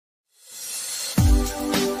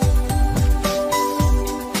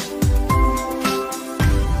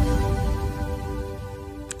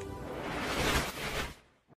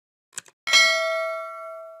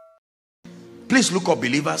Please look up,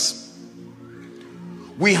 believers.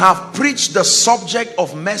 We have preached the subject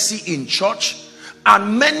of mercy in church,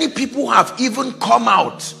 and many people have even come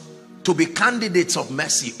out to be candidates of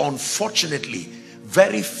mercy. Unfortunately,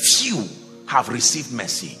 very few have received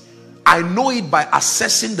mercy. I know it by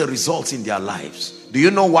assessing the results in their lives. Do you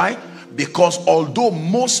know why? Because although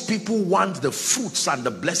most people want the fruits and the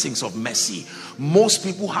blessings of mercy, most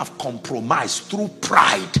people have compromised through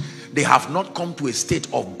pride. They have not come to a state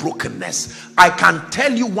of brokenness. I can tell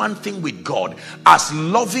you one thing with God: as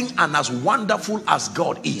loving and as wonderful as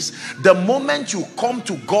God is, the moment you come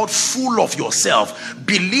to God full of yourself,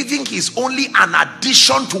 believing he's only an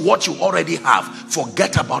addition to what you already have,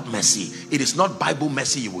 forget about mercy. It is not Bible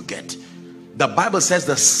mercy you will get. The Bible says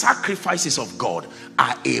the sacrifices of God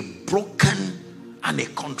are a broken and a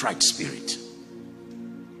contrite spirit.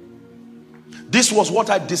 This was what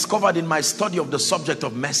I discovered in my study of the subject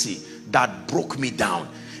of mercy that broke me down.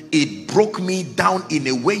 It broke me down in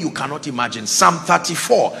a way you cannot imagine. Psalm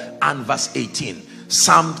 34 and verse 18.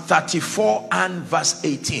 Psalm 34 and verse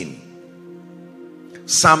 18.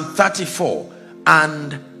 Psalm 34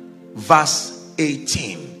 and verse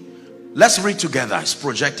 18. Let's read together. It's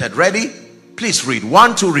projected. Ready? Please read.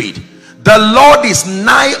 One to read. The Lord is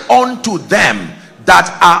nigh unto them that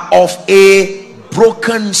are of a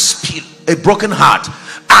broken spirit, a broken heart,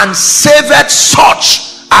 and saveth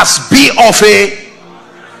such as be of a...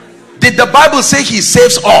 Did the Bible say he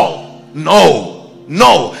saves all? No,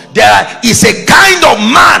 no. There is a kind of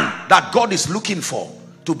man that God is looking for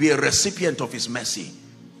to be a recipient of his mercy.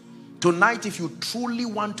 Tonight, if you truly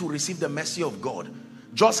want to receive the mercy of God,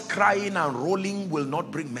 just crying and rolling will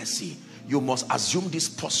not bring mercy. You must assume this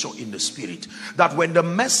posture in the spirit, that when the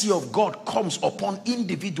mercy of God comes upon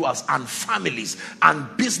individuals and families and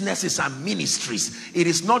businesses and ministries, it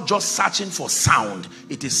is not just searching for sound,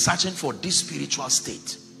 it is searching for this spiritual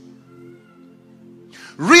state.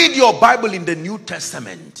 Read your Bible in the New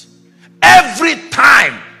Testament. Every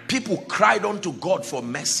time people cried unto God for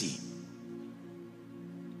mercy.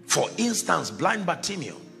 For instance, blind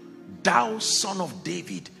Bartimaeus, thou son of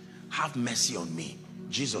David, have mercy on me.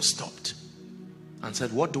 Jesus stopped and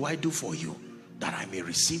said, what do I do for you that I may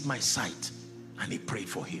receive my sight? And he prayed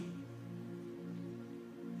for him.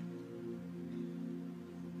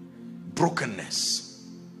 Brokenness.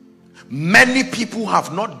 Many people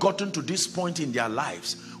have not gotten to this point in their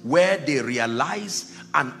lives where they realize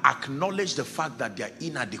and acknowledge the fact that they are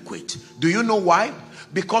inadequate. Do you know why?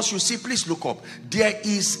 Because you see, please look up. There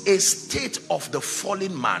is a state of the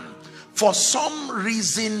fallen man. For some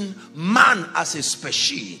reason, man as a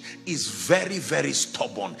species is very, very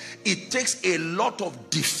stubborn. It takes a lot of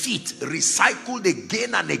defeat recycled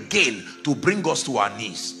again and again to bring us to our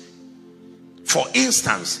knees. For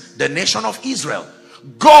instance, the nation of Israel,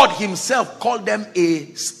 God himself called them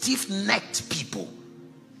a stiff-necked people.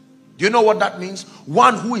 Do you know what that means?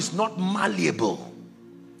 One who is not malleable.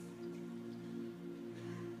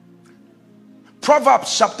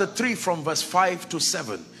 Proverbs chapter 3 from verse 5 to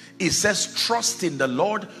 7. It says, trust in the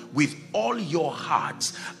Lord with all your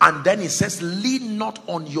hearts. And then it says, lean not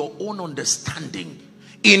on your own understanding.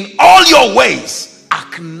 In all your ways,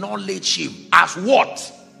 acknowledge him. As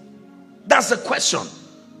what? That's the question.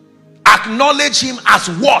 Acknowledge him as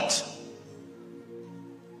what?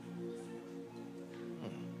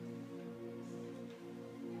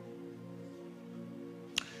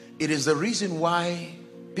 It is the reason why,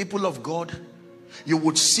 people of God, you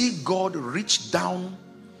would see God reach down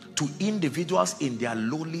to individuals in their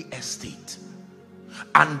lowly estate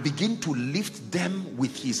and begin to lift them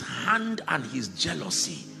with his hand and his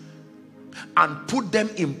jealousy and put them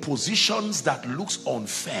in positions that looks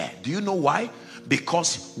unfair. Do you know why?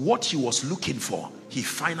 Because what he was looking for, he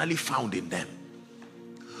finally found in them.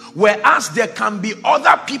 Whereas there can be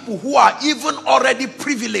other people who are even already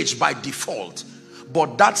privileged by default,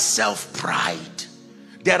 but that self-pride.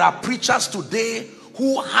 There are preachers today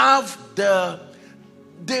who have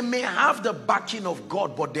they may have the backing of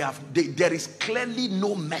God, but there is clearly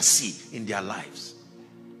no mercy in their lives.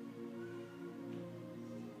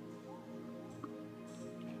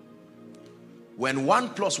 When 1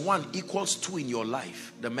 + 1 = 2 in your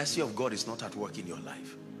life, the mercy of God is not at work in your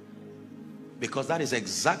life. Because that is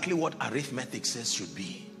exactly what arithmetic says should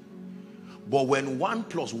be. But when 1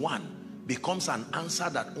 + 1 becomes an answer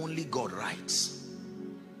that only God writes,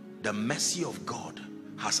 the mercy of God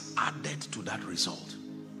has added to that result.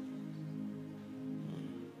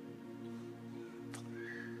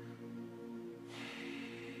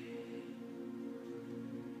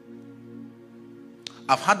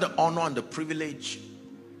 I've had the honor and the privilege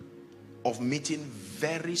of meeting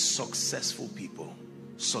very successful people.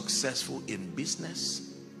 Successful in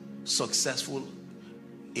business, successful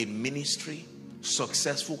in ministry,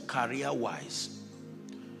 successful career-wise.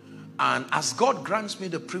 And as God grants me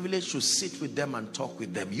the privilege to sit with them and talk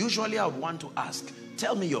with them, usually I would want to ask,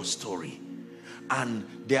 tell me your story. And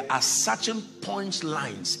there are certain punch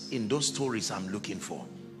lines in those stories I'm looking for.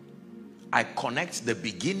 I connect the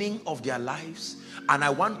beginning of their lives, and I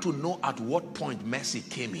want to know at what point mercy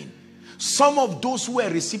came in. Some of those who were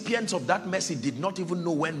recipients of that mercy did not even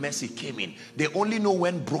know when mercy came in. They only know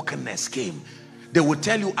when brokenness came. They will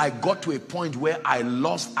tell you, I got to a point where I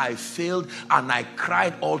lost, I failed, and I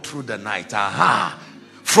cried all through the night. Aha.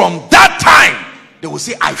 From that time, they will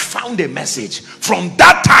say, I found a message. From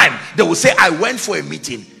that time, they will say, I went for a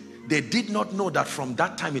meeting. They did not know that from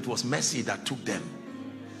that time, it was mercy that took them.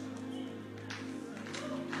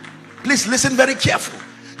 Please listen very carefully.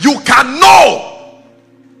 You can know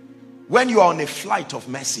when you are on a flight of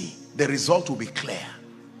mercy, the result will be clear.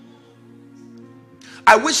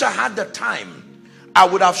 I wish I had the time. I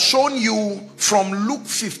would have shown you from Luke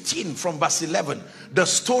 15, from verse 11, the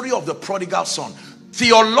story of the prodigal son.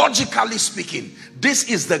 Theologically speaking, this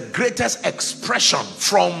is the greatest expression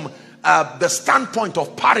from the standpoint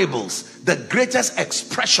of parables, the greatest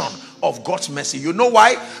expression of God's mercy. You know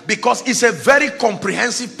why? Because it's a very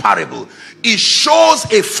comprehensive parable. It shows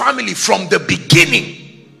a family from the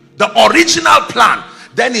beginning, the original plan.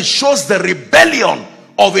 Then it shows the rebellion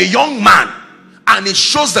of a young man, and it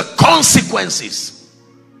shows the consequences.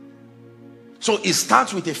 So it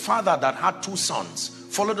starts with a father that had two sons.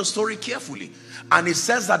 Follow the story carefully. And it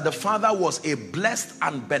says that the father was a blessed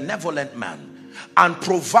and benevolent man, and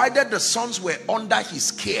provided the sons were under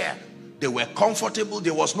his care, they were comfortable.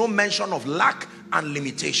 There was no mention of lack and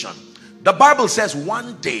limitation. The Bible says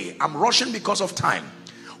one day, I'm rushing because of time,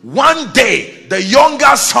 one day the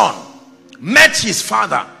younger son met his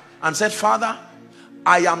father and said, Father,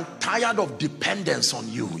 I am tired of dependence on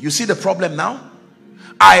you. You see the problem now?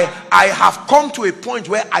 I have come to a point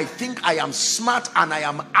where I think I am smart and I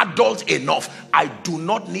am adult enough. I do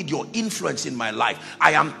not need your influence in my life.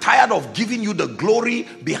 I am tired of giving you the glory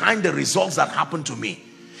behind the results that happen to me.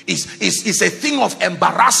 It's a thing of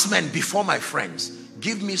embarrassment before my friends.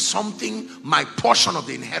 Give me something, my portion of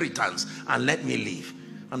the inheritance, and let me leave.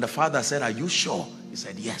 And the father said, are you sure? He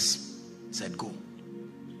said, yes. He said, go.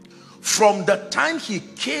 From the time he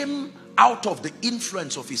came out of the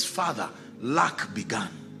influence of his father, lack began.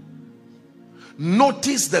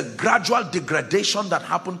 Notice the gradual degradation that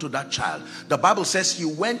happened to that child. The Bible says he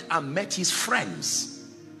went and met his friends,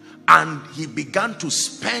 and he began to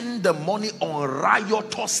spend the money on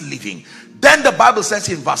riotous living. Then the Bible says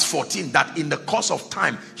in verse 14 that in the course of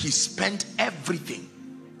time he spent everything.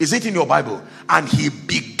 Is it in your Bible? And he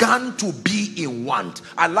began to be in want.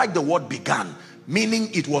 I like the word began, meaning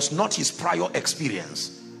it was not his prior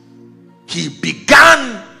experience. He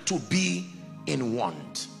began to be in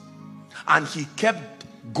want, and he kept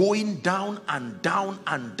going down and down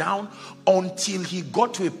and down until he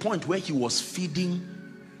got to a point where he was feeding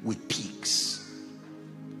with pigs.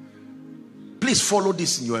 Please follow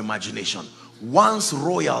this in your imagination. Once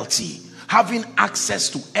royalty, having access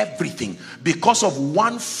to everything, because of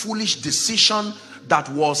one foolish decision that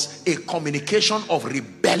was a communication of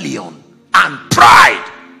rebellion and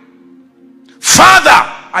pride.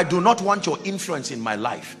 Father, I do not want your influence in my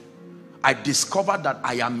life. I discovered that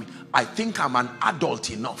I think I'm an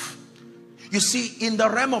adult enough. You see, in the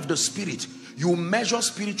realm of the spirit, you measure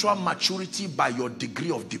spiritual maturity by your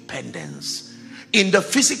degree of dependence. In the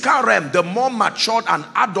physical realm, the more matured and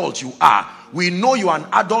adult you are, we know you are an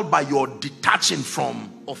adult by your detaching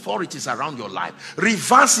from authorities around your life.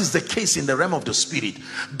 Reverse is the case in the realm of the spirit,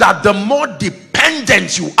 that the more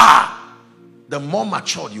dependent you are, the more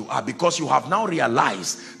matured you are, because you have now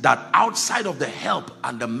realized that outside of the help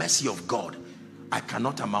and the mercy of God, I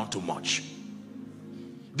cannot amount to much.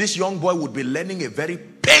 This young boy would be learning a very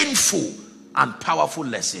painful and powerful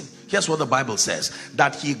lesson. Here's what the Bible says,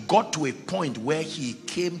 that he got to a point where he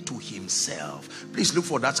came to himself. Please look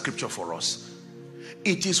for that scripture for us.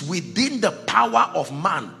 It is within the power of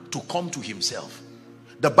man to come to himself.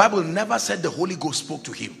 The Bible never said the Holy Ghost spoke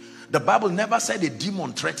to him. The Bible never said a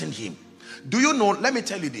demon threatened him. Do you know, let me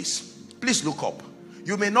tell you this. Please look up.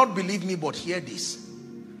 You may not believe me, but hear this.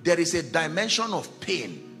 There is a dimension of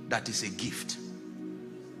pain that is a gift.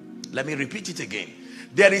 Let me repeat it again.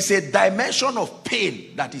 There is a dimension of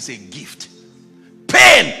pain that is a gift.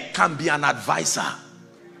 Pain can be an advisor.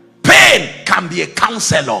 Pain can be a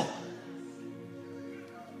counselor.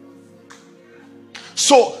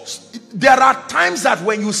 So there are times that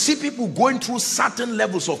when you see people going through certain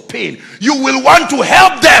levels of pain, you will want to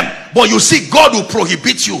help them, but you see God will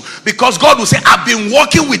prohibit you, because God will say, I've been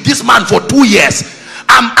working with this man for 2 years.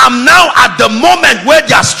 I'm now at the moment where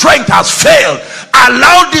their strength has failed.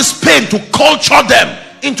 Allow this pain to culture them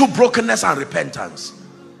into brokenness and repentance.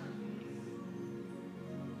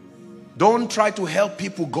 Don't try to help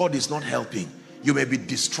people God is not helping. You may be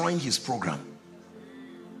destroying his program.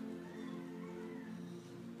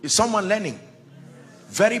 Is someone learning?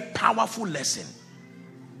 Very powerful lesson.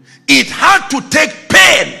 It had to take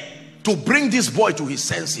pain to bring this boy to his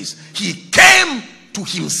senses. He came to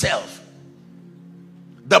himself.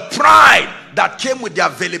 The pride that came with the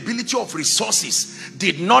availability of resources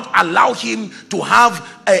did not allow him to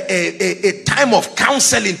have a time of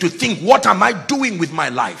counseling to think, what am I doing with my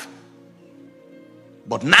life?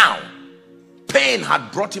 But now, pain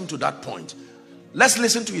had brought him to that point. Let's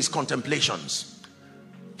listen to his contemplations.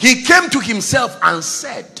 He came to himself and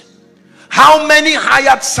said, how many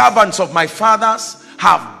hired servants of my father's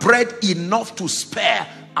have bread enough to spare,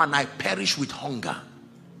 and I perish with hunger?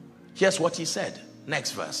 Here's what he said.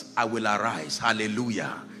 Next verse. I will arise.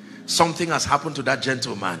 Hallelujah. Something has happened to that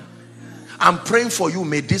gentleman. I'm praying for you.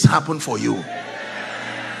 May this happen for you.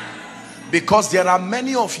 Because there are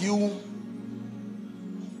many of you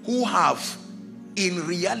who have in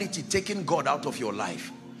reality taken God out of your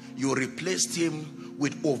life. You replaced him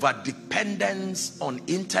with over dependence on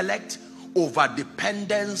intellect, over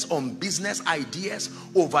dependence on business ideas,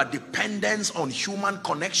 over dependence on human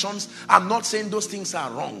connections. I'm not saying those things are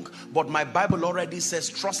wrong, but my Bible already says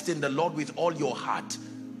trust in the Lord with all your heart.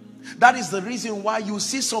 That is the reason why you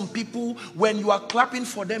see some people, when you are clapping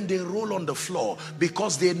for them, they roll on the floor,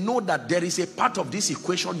 because they know that there is a part of this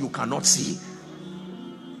equation you cannot see.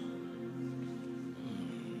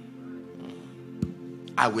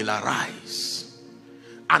 I will arise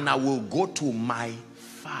and I will go to my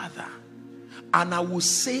father, and I will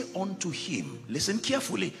say unto him, listen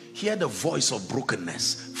carefully, hear the voice of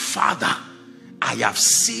brokenness. Father, I have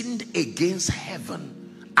sinned against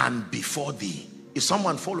heaven and before thee. Is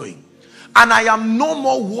someone following? And I am no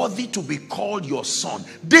more worthy to be called your son.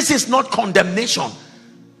 This is not condemnation.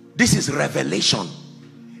 This is revelation.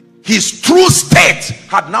 His true state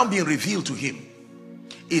had now been revealed to him.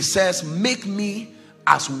 He says, make me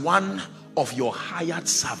as one of your hired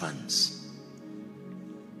servants.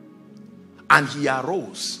 And he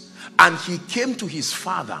arose and he came to his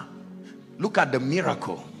father. Look at the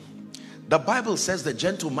miracle. The Bible says the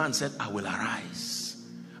gentleman said, I will arise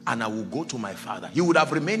and I will go to my father. He would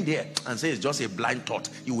have remained there and said it's just a blind thought.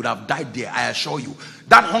 He would have died there, I assure you.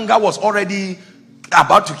 That hunger was already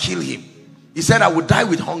about to kill him. He said, I would die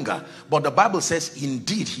with hunger. But the Bible says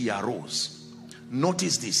indeed he arose.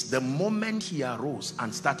 Notice this. The moment he arose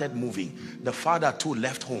and started moving, the father too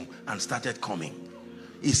left home and started coming.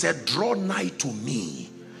 He said, draw nigh to me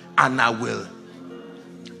and I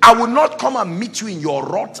will not come and meet you in your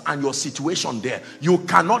rot and your situation there. You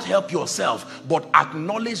cannot help yourself, but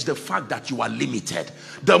acknowledge the fact that you are limited.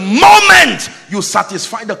 The moment you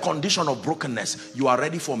satisfy the condition of brokenness, you are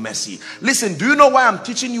ready for mercy. Listen, do you know why I'm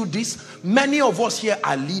teaching you this? Many of us here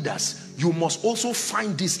are leaders. You must also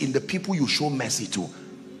find this in the people you show mercy to.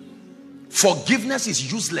 Forgiveness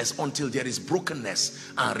is useless until there is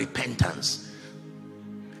brokenness and repentance.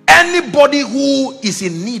 Anybody who is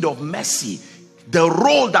in need of mercy, the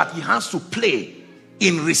role that he has to play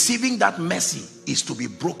in receiving that mercy is to be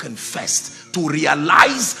broken first, to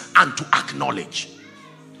realize and to acknowledge.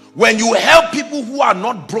 When you help people who are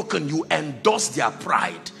not broken, you endorse their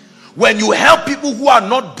pride. When you help people who are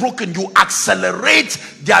not broken, you accelerate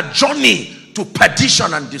their journey to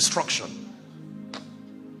perdition and destruction.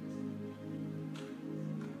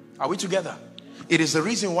 Are we together? It is the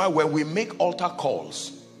reason why when we make altar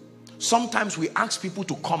calls, sometimes we ask people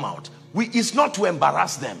to come out. It's not to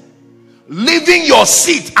embarrass them. Leaving your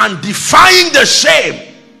seat and defying the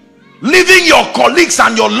shame, leaving your colleagues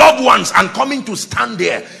and your loved ones and coming to stand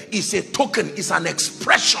there is a token, is an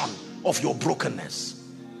expression of your brokenness.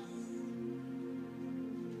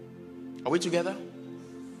 Are we together?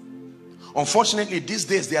 Unfortunately, these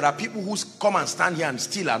days there are people who come and stand here and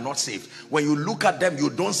still are not saved. When you look at them, you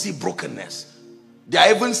don't see brokenness. They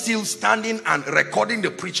are even still standing and recording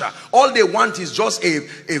the preacher. All they want is just a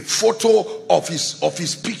photo of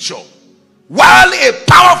his picture, while a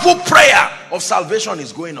powerful prayer of salvation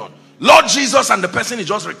is going on. Lord Jesus, and the person is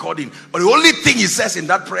just recording. But the only thing he says in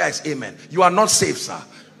that prayer is amen. You are not saved, sir.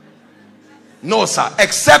 No, sir.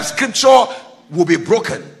 Except scripture will be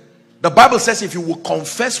broken. The Bible says if you will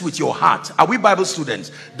confess with your heart, are we Bible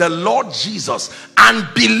students, the Lord Jesus, and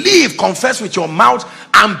believe, confess with your mouth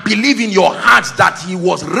and believe in your heart that he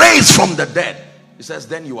was raised from the dead, it says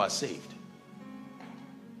then you are saved.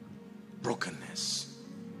 Brokenness.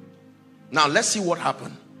 Now let's see what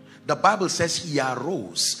happened. The Bible says he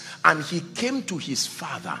arose and he came to his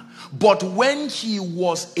father. But when he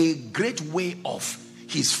was a great way off,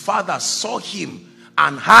 his father saw him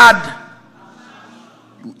and had,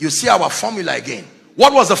 you see our formula again.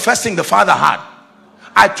 What was the first thing the father had?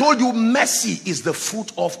 I told you mercy is the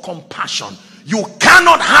fruit of compassion. You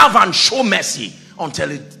cannot have and show mercy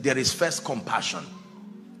until there is first compassion.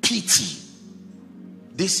 Pity.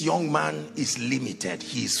 This young man is limited.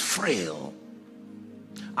 He is frail.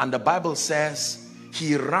 And the Bible says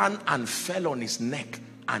he ran and fell on his neck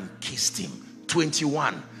and kissed him.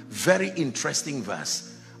 21. Very interesting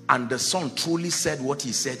verse. And the son truly said what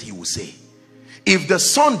he said he would say. If the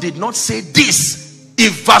son did not say this,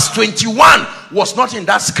 if verse 21 was not in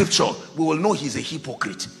that scripture, we will know he's a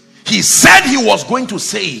hypocrite. He said he was going to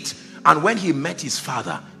say it. And when he met his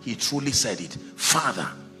father, he truly said it. Father,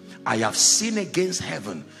 I have sinned against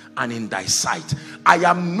heaven and in thy sight. I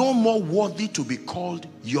am no more worthy to be called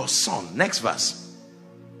your son. Next verse.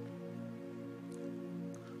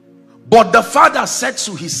 But the father said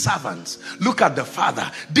to his servants, look at the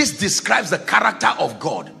father. This describes the character of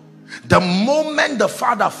God. The moment the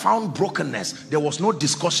father found brokenness, there was no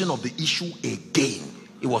discussion of the issue again.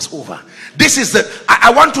 It was over. This is the,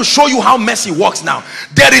 I want to show you how mercy works now.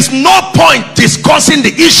 There is no point discussing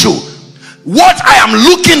the issue. What I am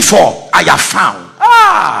looking for, I have found.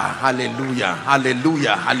 Ah, hallelujah,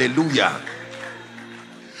 hallelujah, hallelujah.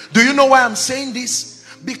 Do you know why I'm saying this?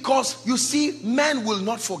 Because you see, men will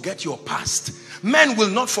not forget your past. Men will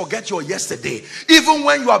not forget your yesterday. Even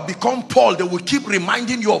when you have become Paul, they will keep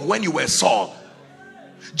reminding you of when you were Saul.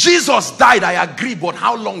 Jesus died, I agree, but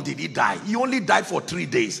how long did he die? He only died for 3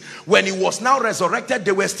 days. When he was now resurrected,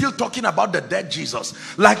 they were still talking about the dead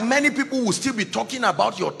Jesus. Like many people will still be talking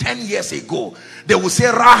about your 10 years ago. They will say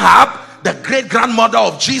Rahab, the great-grandmother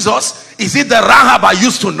of Jesus. Is it the Rahab I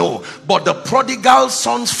used to know? But the prodigal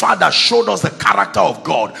son's father showed us the character of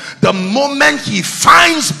God. The moment he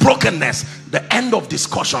finds brokenness, the end of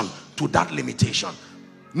discussion to that limitation.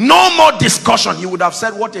 No more discussion. He would have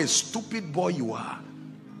said, what a stupid boy you are.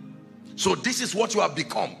 So this is what you have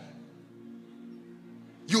become.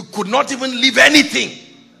 You could not even leave anything.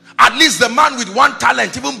 At least the man with 1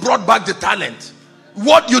 talent even brought back the talent.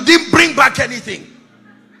 What? You didn't bring back anything.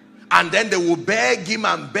 And then they will beg him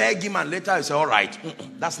and later you say, all right,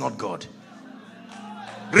 that's not God.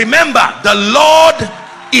 Remember, the Lord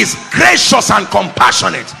is gracious and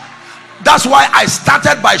compassionate. That's why I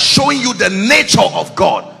started by showing you the nature of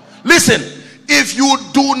God. Listen, if you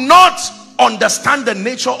do not understand the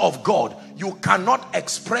nature of God, you cannot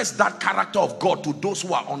express that character of God to those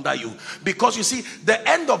who are under you. Because you see, the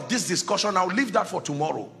end of this discussion, I'll leave that for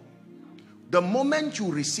tomorrow. The moment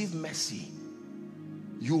you receive mercy,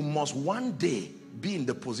 you must one day be in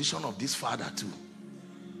the position of this father too.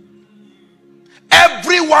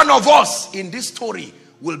 Every one of us in this story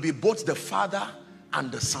will be both the father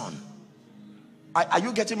and the son. Are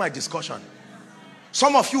you getting my discussion?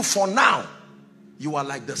 Some of you, for now, you are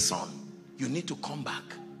like the son. You need to come back.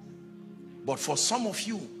 But for some of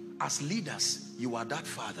you, as leaders, you are that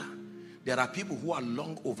father. There are people who are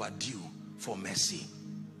long overdue for mercy.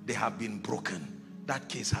 They have been broken. That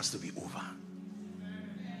case has to be over.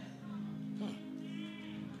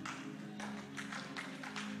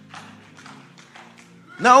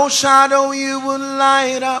 No shadow you will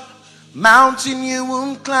light up, mountain you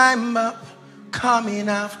will climb up, coming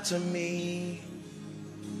after me.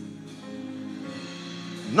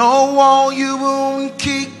 No wall you won't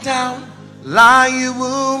kick down, lie you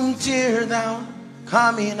won't tear down,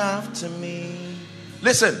 coming after me.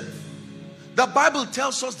 Listen, the Bible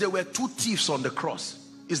tells us there were 2 thieves on the cross.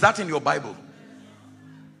 Is that in your Bible?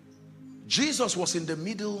 Jesus was in the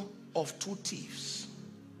middle of 2 thieves.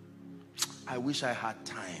 I wish I had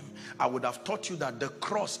time. I would have taught you that the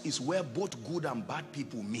cross is where both good and bad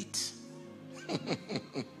people meet.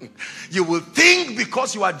 You will think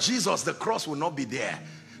because you are Jesus, the cross will not be there.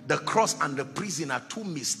 The cross and the prison are 2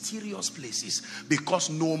 mysterious places, because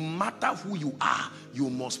no matter who you are, you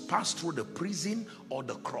must pass through the prison or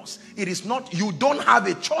the cross. It is not, you don't have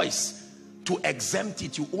a choice to exempt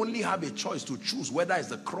it. You only have a choice to choose whether it's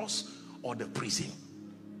the cross or the prison.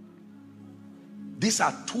 These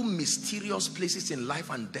are 2 mysterious places in life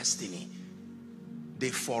and destiny. They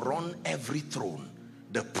forerun every throne.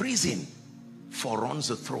 The prison foreruns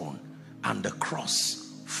the throne, and the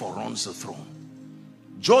cross foreruns the throne.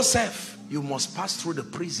 Joseph, you must pass through the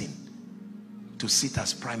prison to sit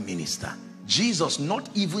as prime minister. Jesus, not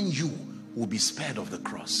even you will be spared of the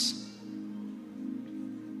cross.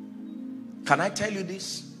 Can I tell you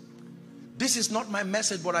this? This is not my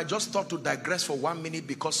message, but I just thought to digress for 1 minute,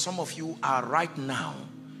 because some of you are right now,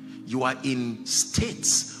 You are in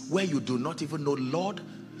states where you do not even know, Lord,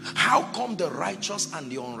 how come the righteous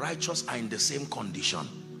and the unrighteous are in the same condition?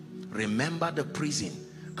 Remember the prison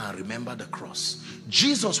and remember the cross.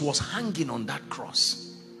 Jesus was hanging on that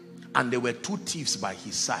cross, and there were two thieves by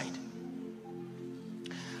his side.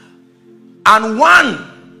 And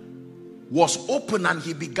one was open, and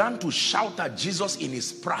he began to shout at Jesus in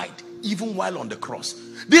his pride, even while on the cross.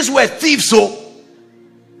 These were thieves, so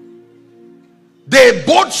they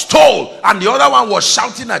both stole, and the other one was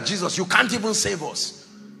shouting at Jesus, you can't even save us.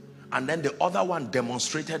 And then the other one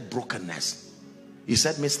demonstrated brokenness. He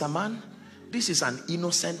said, Mr. Man, this is an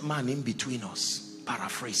innocent man in between us.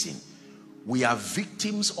 Paraphrasing. We are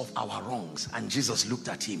victims of our wrongs. And Jesus looked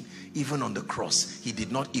at him. Even on the cross, he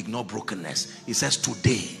did not ignore brokenness. He says,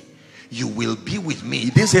 today you will be with me.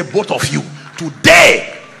 This is both of you.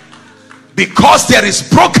 Today, because there is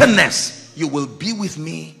brokenness, you will be with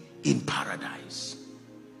me in paradise.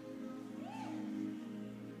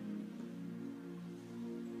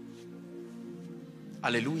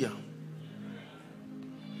 Hallelujah.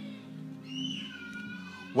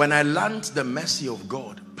 When I learned the mercy of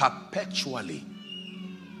God perpetually,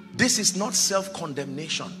 this is not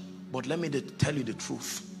self-condemnation, but let me tell you the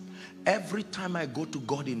truth. Every time I go to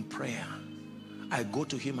God in prayer, I go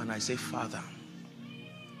to him and I say, Father,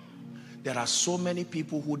 there are so many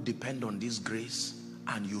people who depend on this grace,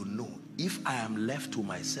 and you know, if I am left to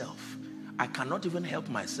myself, I cannot even help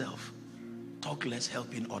myself. Talk less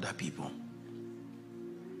helping other people.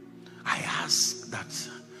 I ask that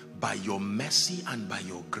by your mercy and by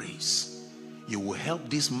your grace, you will help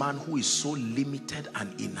this man who is so limited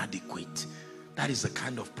and inadequate. That is the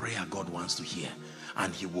kind of prayer God wants to hear.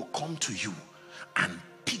 And he will come to you and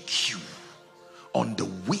pick you on the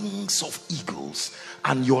wings of eagles,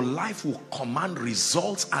 and your life will command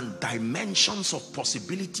results and dimensions of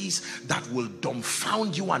possibilities that will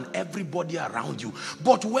dumbfound you and everybody around you.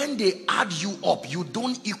 But when they add you up, you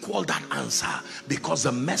don't equal that answer, because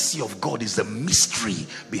the mercy of God is the mystery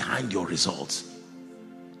behind your results.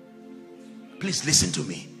 Please listen to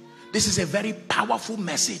me. This is a very powerful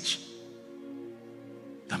message.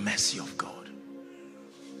 The mercy of God.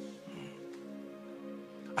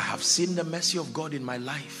 I have seen the mercy of God in my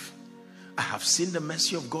life. I have seen the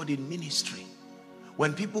mercy of God in ministry.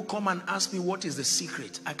 When people come and ask me what is the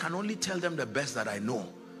secret, I can only tell them the best that I know,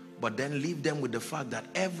 but then leave them with the fact that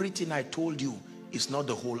everything I told you is not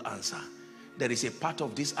the whole answer. There is a part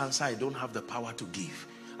of this answer I don't have the power to give.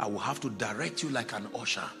 I will have to direct you like an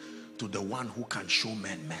usher to the one who can show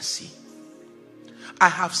men mercy. I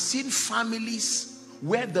have seen families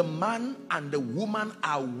where the man and the woman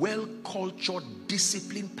are well-cultured,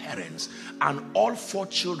 disciplined parents, and all 4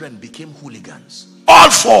 children became hooligans. All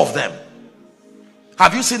 4 of them.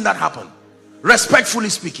 Have you seen that happen? Respectfully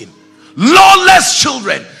speaking, lawless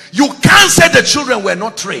children. You can't say the children were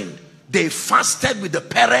not trained. They fasted with the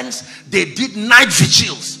parents, they did night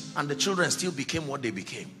vigils, and the children still became what they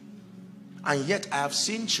became. And yet I have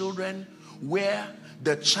seen children where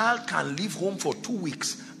the child can leave home for 2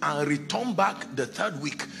 weeks and return back the 3rd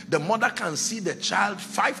week. The mother can see the child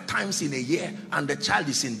 5 times in a year, and the child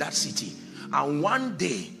is in that city. And one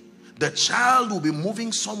day, the child will be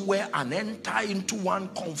moving somewhere and enter into one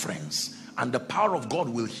conference, and the power of God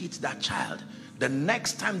will hit that child. The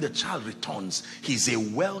next time the child returns, he's a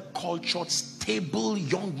well-cultured, stable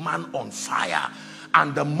young man on fire.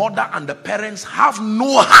 And the mother and the parents have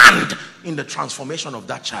no hand in the transformation of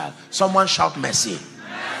that child. Someone shout mercy.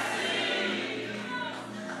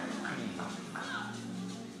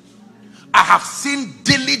 I have seen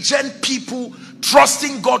diligent people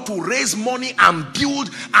trusting God to raise money and build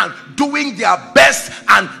and doing their best,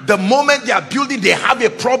 and the moment they are building, they have a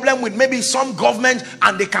problem with maybe some government,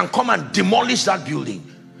 and they can come and demolish that building.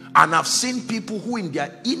 And I've seen people who in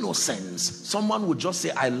their innocence, someone would just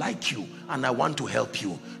say, I like you and I want to help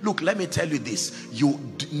you. Look, let me tell you this. You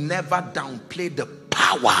never downplay the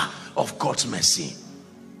power of God's mercy.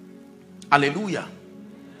 Hallelujah.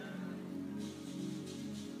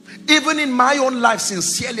 Even in my own life,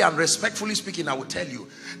 sincerely and respectfully speaking, I will tell you,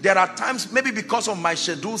 there are times, maybe because of my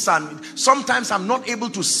schedules, and sometimes I'm not able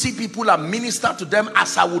to see people and minister to them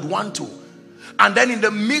as I would want to. And then in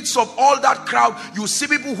the midst of all that crowd, you see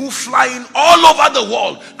people who fly in all over the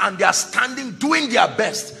world, and they are standing doing their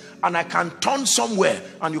best. And I can turn somewhere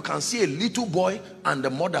and you can see a little boy and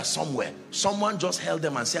the mother somewhere. Someone just held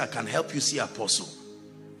them and said, I can help you see Apostle.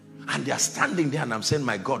 And they are standing there, and I'm saying,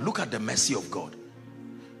 my God, look at the mercy of God.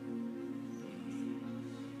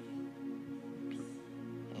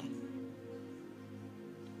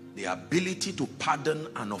 The ability to pardon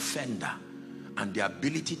an offender, and the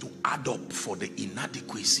ability to add up for the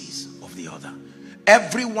inadequacies of the other.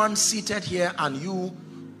 Everyone seated here and you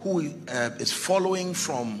who is following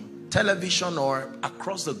from television or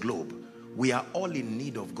across the globe, we are all in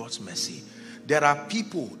need of God's mercy. There are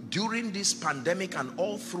people during this pandemic and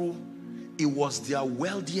all through, it was their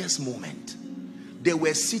wealthiest moment. They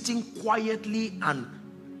were sitting quietly and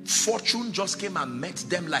fortune just came and met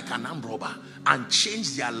them like an armed robber and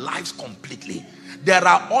changed their lives completely. There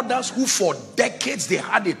are others who for decades they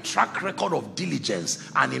had a track record of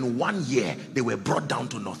diligence, and in 1 year they were brought down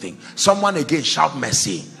to nothing. Someone again shout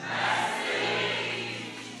mercy.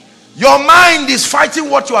 Your mind is fighting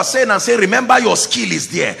what you are saying and say, remember your skill is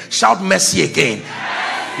there. Shout mercy again.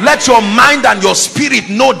 Let your mind and your spirit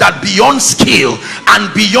know that beyond skill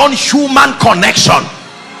and beyond human connection,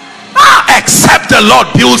 except the Lord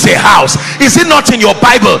builds a house. Is it not in your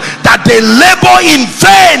Bible that they labor in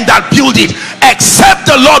vain that build it, except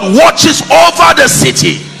the Lord watches over the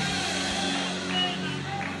city?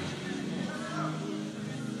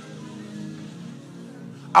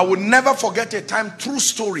 I will never forget a time, true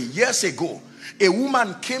story, years ago. A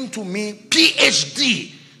woman came to me,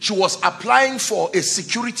 PhD. She was applying for a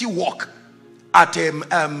security work at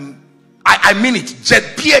I mean it,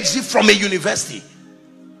 PhD from a university.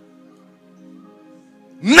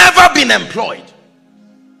 Never been employed.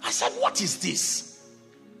 I said, what is this?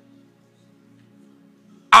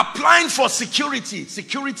 Applying for security.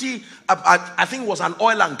 I think it was an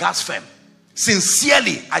oil and gas firm.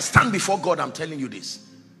 Sincerely, I stand before God, I'm telling you this.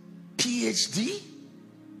 PhD?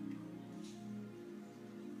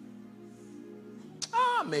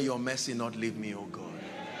 May your mercy not leave me, oh God.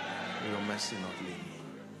 May your mercy not leave me.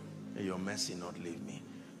 May your mercy not leave me.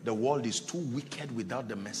 The world is too wicked without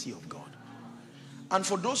the mercy of God. And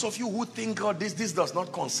for those of you who think, God, this does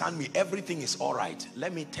not concern me, everything is all right.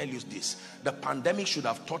 Let me tell you this. The pandemic should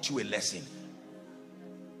have taught you a lesson.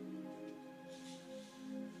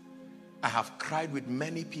 I have cried with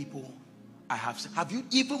many people. Have you,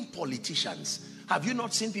 even politicians, have you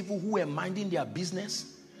not seen people who were minding their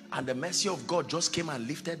business and the mercy of God just came and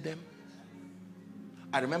lifted them?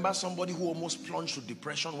 I remember somebody who almost plunged to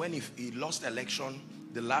depression when he lost election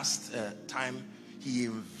the last time. He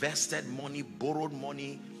invested money, borrowed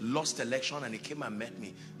money, lost election, and he came and met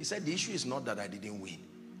me. He said, the issue is not that I didn't win.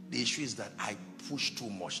 The issue is that I pushed too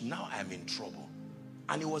much. Now I'm in trouble.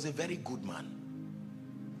 And he was a very good man.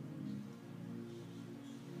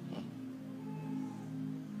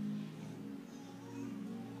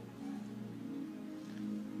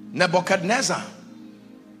 Nebuchadnezzar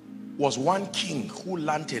was one king who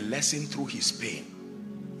learned a lesson through his pain.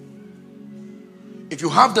 If you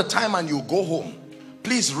have the time and you go home,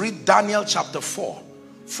 please read Daniel chapter 4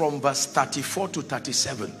 from verse 34 to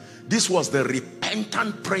 37. This was the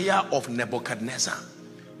repentant prayer of Nebuchadnezzar.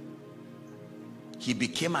 He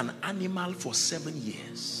became an animal for 7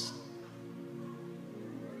 years.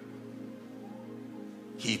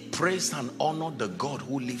 He praised and honored the God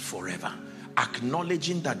who lived forever,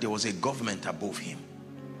 acknowledging that there was a government above him.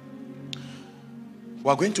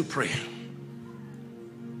 We're going to pray.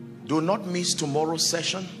 Do not miss tomorrow's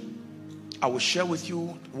session. I will share with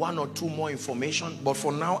you 1 or 2 more information, but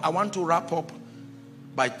for now I want to wrap up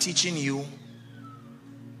by teaching you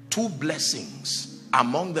 2 blessings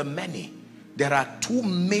among the many. There are 2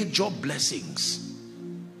 major blessings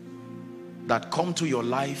that come to your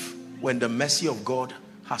life when the mercy of God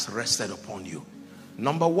has rested upon you.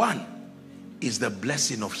 Number 1 is the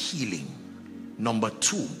blessing of healing. Number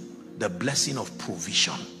 2, the blessing of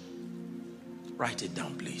provision. Write it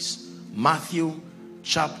down, please. Matthew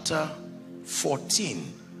chapter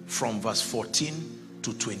 14 from verse 14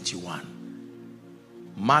 to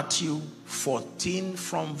 21. Matthew 14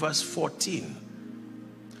 from verse 14.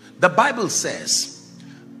 The Bible says,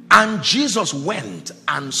 and Jesus went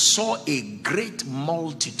and saw a great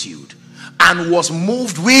multitude and was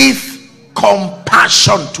moved with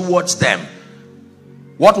compassion towards them.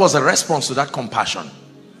 What was the response to that compassion?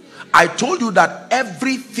 I told you that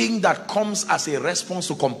everything that comes as a response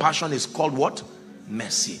to compassion is called what?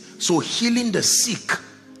 Mercy. So healing the sick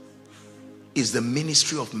is the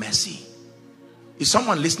ministry of mercy. Is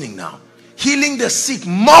someone listening now? Healing the sick,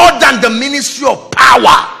 more than the ministry of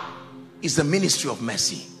power, is the ministry of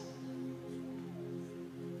mercy.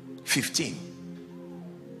 15.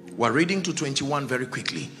 We're reading to 21 very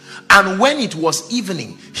quickly. And when it was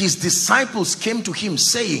evening, his disciples came to him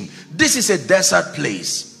saying, this is a desert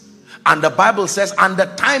place. And the Bible says, and the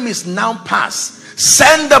time is now past.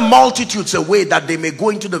 Send the multitudes away that they may go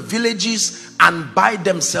into the villages and buy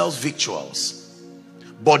themselves victuals.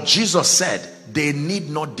 But Jesus said, they need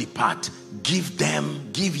not depart. Give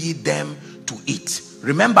ye them to eat.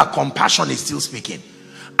 Remember, compassion is still speaking.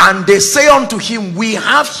 And they say unto him, we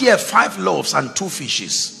have here 5 loaves and 2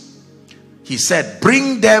 fishes. He said,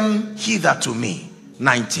 bring them hither to me.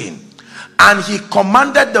 19. And he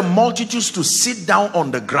commanded the multitudes to sit down on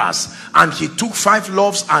the grass. And he took 5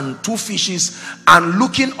 loaves and 2 fishes, and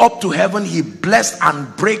looking up to heaven, he blessed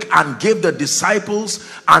and brake and gave the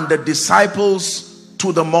disciples, and the disciples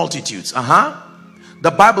to the multitudes.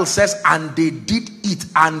 The Bible says, and they did eat,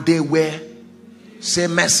 and they were, say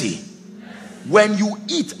mercy. When you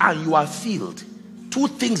eat and you are filled, 2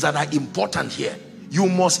 things that are important here. You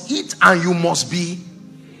must eat and you must be.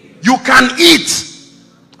 You can eat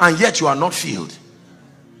and yet you are not filled.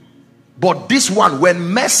 But this one, when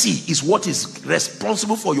mercy is what is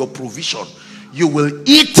responsible for your provision, you will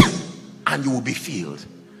eat and you will be filled.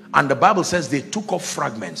 And the Bible says they took up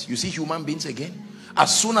fragments. You see human beings again?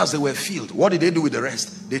 As soon as they were filled, what did they do with the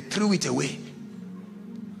rest? They threw it away.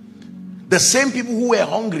 The same people who were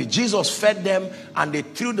hungry, Jesus fed them, and they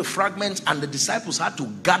threw the fragments, and the disciples had to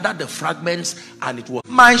gather the fragments, and it was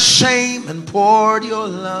my shame and poured your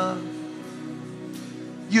love.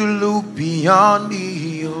 You look beyond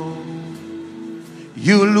me, oh.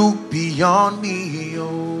 You look beyond me,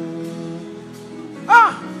 oh.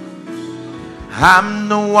 I'm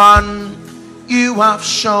the one. You have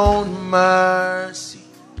shown mercy.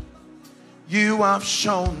 You have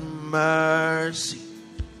shown mercy.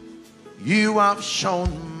 You have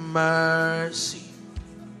shown mercy.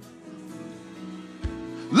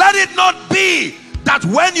 Let it not be that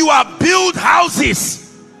when you are build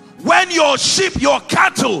houses, when your sheep, your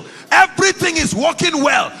cattle, everything is working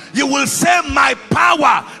well, you will say, my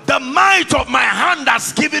power, the might of my hand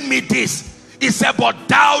has given me this. He said, but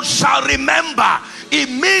thou shalt remember.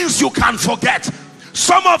 It means you can forget.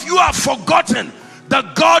 Some of you have forgotten the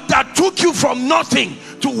God that took you from nothing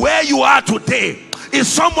to where you are today. Is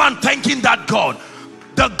someone thanking that God?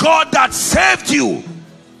 The God that saved you.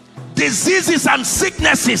 Diseases and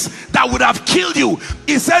sicknesses that would have killed you.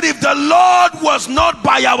 He said, if the Lord was not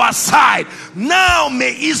by our side, now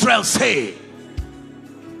may Israel say.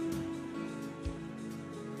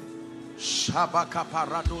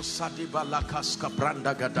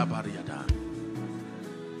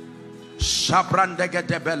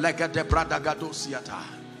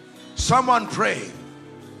 Someone pray.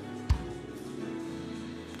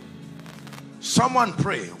 Someone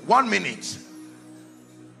pray. 1 minute.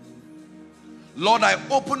 Lord, I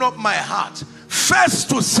open up my heart first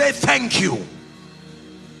to say thank you,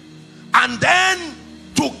 and then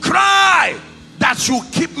to cry that you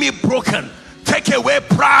keep me broken. Take away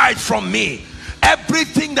pride from me.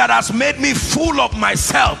 Everything that has made me full of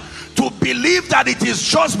myself, to believe that it is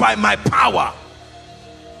just by my power.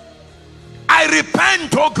 I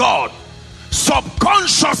repent, oh God.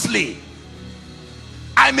 Subconsciously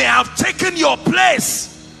I may have taken your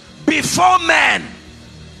place before men.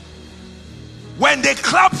 When they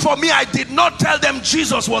clapped for me, I did not tell them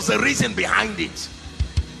Jesus was the reason behind it.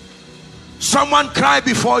 Someone cry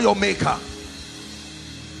before your maker.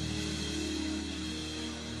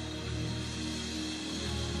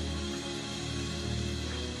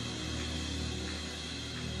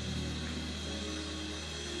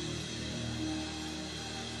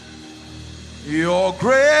 Your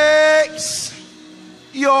grace,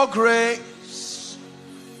 your grace,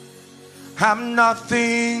 I'm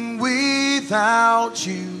nothing without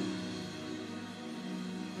you.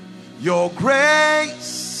 Your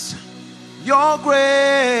grace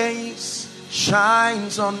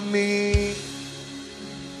shines on me.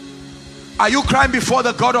 Are you crying before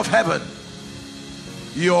the God of heaven?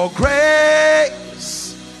 Your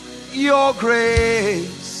grace,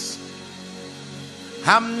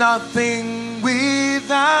 I'm nothing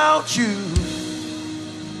without you.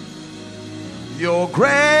 Your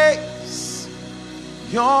grace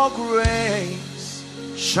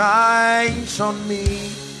shines on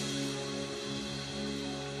me.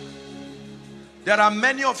 There are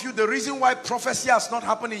many of you, the reason why prophecy has not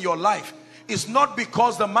happened in your life is not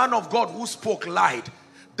because the man of God who spoke lied.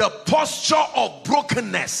 The posture of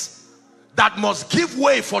brokenness that must give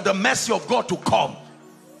way for the mercy of God to come.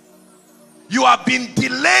 You have been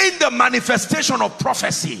delaying the manifestation of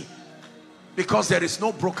prophecy because there is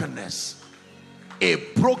no brokenness. A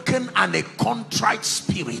broken and a contrite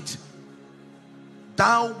spirit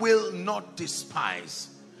thou will not despise.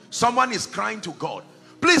 Someone is crying to God.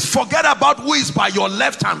 Please forget about who is by your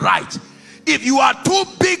left and right. If you are too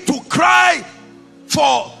big to cry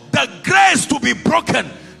for the grace to be broken,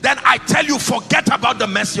 then I tell you, forget about the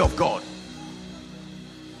mercy of God.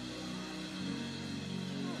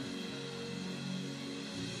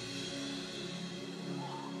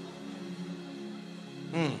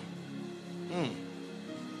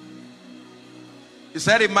 He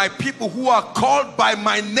said, if my people who are called by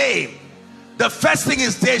my name, the first thing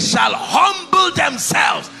is they shall humble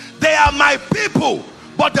themselves. They are my people,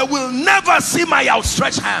 but they will never see my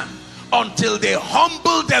outstretched hand until they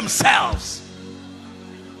humble themselves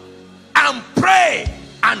and pray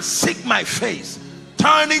and seek my face,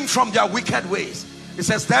 turning from their wicked ways. He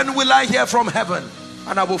says, then will I hear from heaven,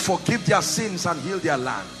 and I will forgive their sins and heal their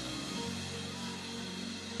land.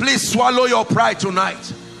 Please swallow your pride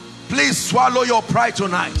tonight. Please swallow your pride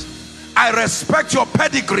tonight. I respect your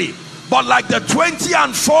pedigree, but like the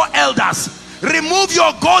 24 elders, remove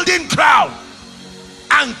your golden crown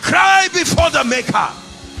and cry before the Maker.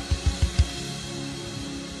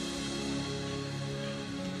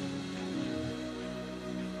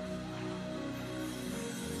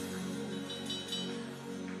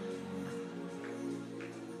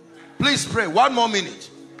 Please pray. 1 more minute.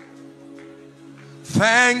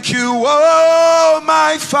 Thank you, oh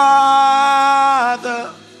my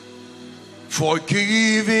Father, for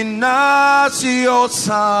giving us your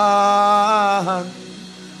Son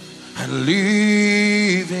and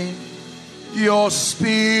leaving your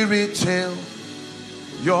Spirit till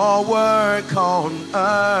your work on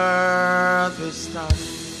earth is done.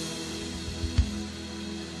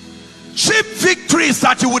 Cheap victories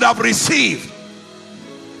that you would have received,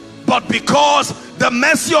 but because the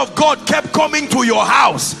mercy of God kept coming to your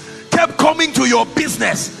house, kept coming to your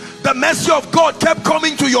business, the mercy of God kept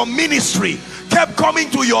coming to your ministry, kept coming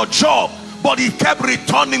to your job, but it kept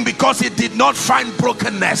returning because it did not find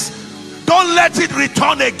brokenness. Don't let it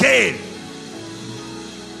return again.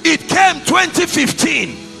 It came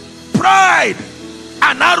 2015. Pride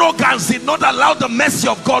and arrogance did not allow the mercy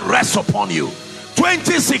of God rest upon you.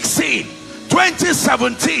 2016,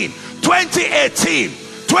 2017, 2018,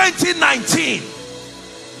 2019,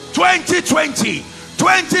 2020,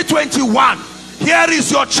 2021. Here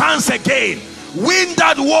is your chance again. Win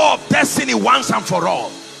that war of destiny once and for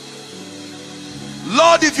all.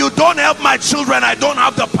 Lord, if you don't help my children, I don't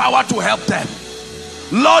have the power to help them.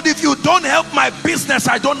 Lord, if you don't help my business,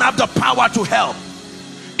 I don't have the power to help.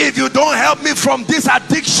 If you don't help me from this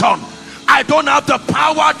addiction, I don't have the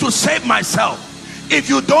power to save myself. If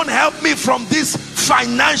you don't help me from this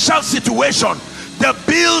financial situation, the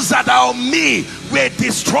bills that are on me will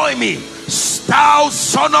destroy me. Thou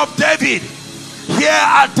son of David, here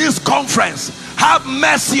at this conference, have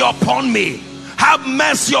mercy upon me. Have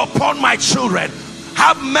mercy upon my children.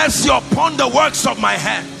 Have mercy upon the works of my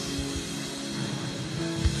hands.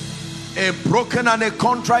 A broken and a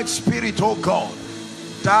contrite spirit, O God,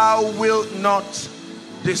 thou wilt not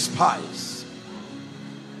despise.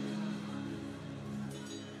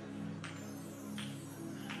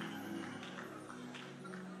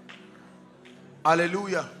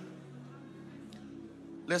 Hallelujah.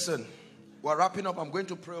 Listen, we're wrapping up. I'm going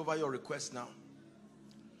to pray over your request now.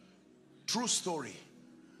 True story.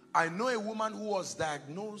 I know a woman who was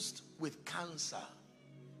diagnosed with cancer,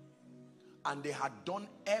 and they had done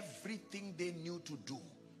everything they knew to do.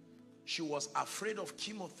 She was afraid of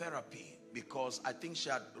chemotherapy because I think she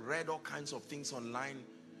had read all kinds of things online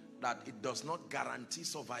that it does not guarantee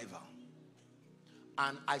survival.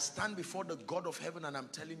 And I stand before the God of heaven and I'm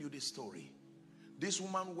telling you this story. This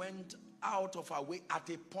woman went out of her way. At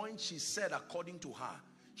a point, she said, according to her,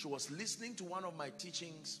 she was listening to one of my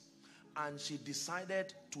teachings and she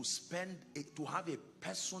decided to have a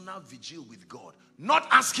personal vigil with God, not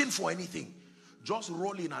asking for anything, just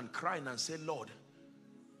rolling and crying and say, Lord,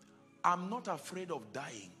 I'm not afraid of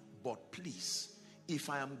dying, but please, if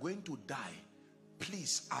I am going to die,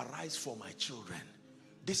 please arise for my children.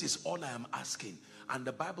 This is all I am asking. And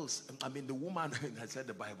the Bible, I mean the woman, I said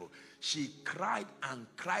the Bible, she cried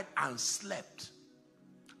and slept.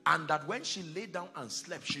 And that when she lay down and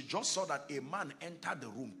slept, she just saw that a man entered the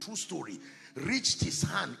room, true story, reached his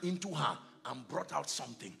hand into her and brought out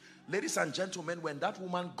something. Ladies and gentlemen, when that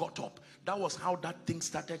woman got up, that was how that thing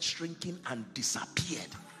started shrinking and disappeared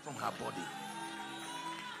from her body.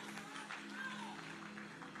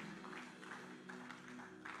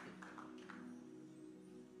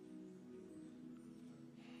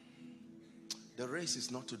 The race is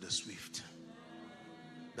not to the swift.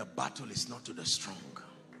 The battle is not to the strong.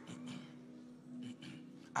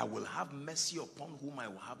 I will have mercy upon whom I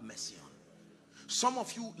will have mercy on. Some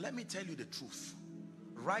of you, let me tell you the truth.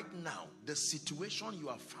 Right now, the situation you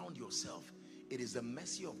have found yourself, it is the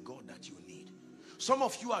mercy of God that you need. Some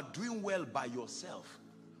of you are doing well by yourself.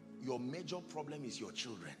 Your major problem is your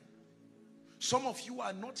children. Some of you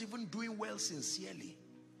are not even doing well sincerely.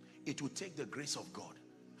 It will take the grace of God.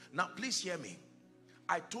 Now, please hear me.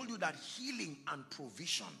 I told you that healing and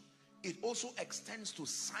provision, it also extends to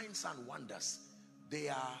signs and wonders. They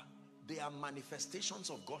are They are manifestations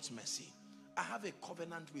of God's mercy. I have a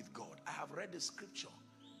covenant with God. I have read the scripture.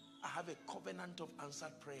 I have a covenant of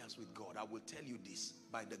answered prayers with God. I will tell you this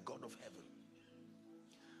by the God of heaven.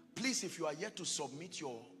 Please, if you are yet to submit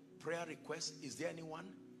your prayer request, is there anyone?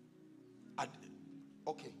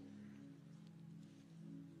 Okay.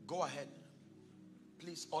 Go ahead.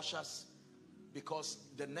 Please, ushers, because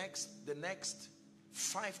the next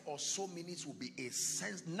 5 or so minutes will be a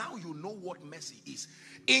sense. Now you know what mercy is.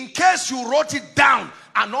 In case you wrote it down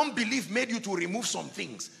and unbelief made you to remove some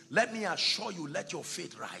things, let me assure you, let your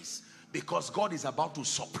faith rise, because God is about to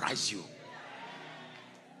surprise you.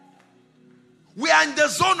 We are in the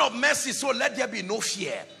zone of mercy, so let there be no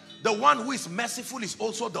fear. The one who is merciful is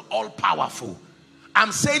also the all-powerful.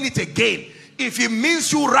 I'm saying it again. If it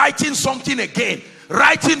means you writing something again,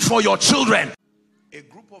 writing for your children. A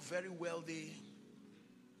group of very wealthy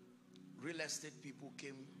real estate people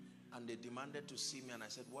came and they demanded to see me, and I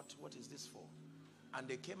said, what is this for? And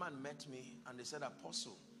they came and met me and they said,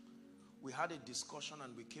 Apostle, we had a discussion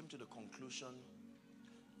and we came to the conclusion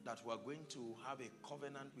that we are going to have a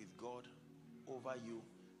covenant with God over you,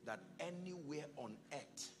 that anywhere on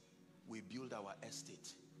earth we build our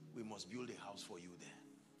estate, we must build a house for you there.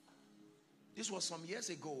 This was some years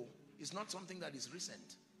ago. It's not something that is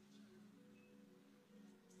recent.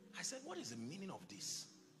 I said, what is the meaning of this?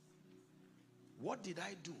 What did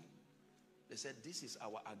I do? They said, this is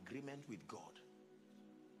our agreement with God.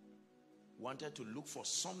 Wanted to look for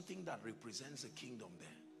something that represents the kingdom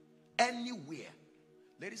there. Anywhere.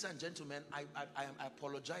 Ladies and gentlemen, I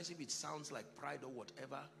apologize if it sounds like pride or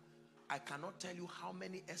whatever. I cannot tell you how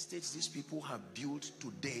many estates these people have built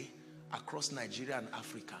today across Nigeria and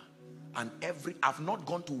Africa. And I've not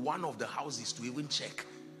gone to one of the houses to even check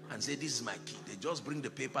and say, this is my key. They just bring the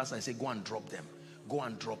papers and I say, go and drop them. Go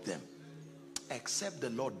and drop them. Except the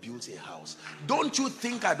Lord builds a house. Don't you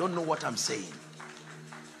think I don't know what I'm saying?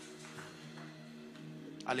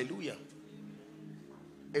 Hallelujah.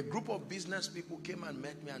 A group of business people came and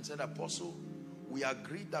met me and said, Apostle, we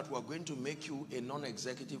agreed that we're going to make you a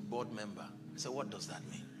non-executive board member. I said, what does that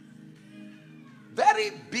mean?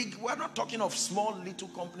 Very big. We're not talking of small little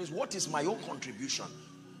companies. What is my own contribution?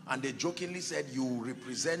 And they jokingly said, you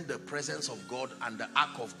represent the presence of God and the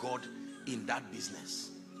ark of God in that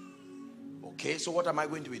business. Okay, so what am I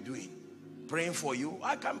going to be doing? Praying for you?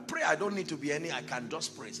 I can pray. I don't need to be I can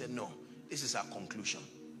just pray. Say, no, this is our conclusion.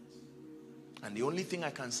 And the only thing I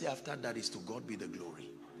can say after that is, to God be the glory.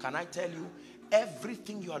 Can I tell you,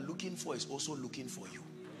 everything you are looking for is also looking for you.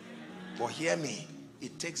 But hear me,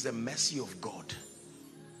 it takes the mercy of God.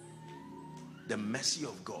 The mercy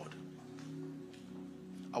of God.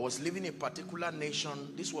 I was living in a particular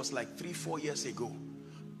nation. This was like 3-4 years ago.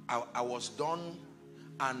 I was done,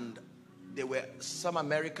 and there were some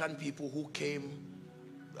American people who came.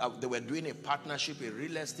 They were doing a partnership, a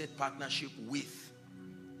real estate partnership with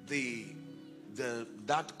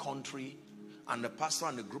that country, and the pastor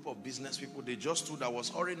and the group of business people. They just stood. I was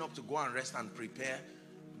hurrying up to go and rest and prepare,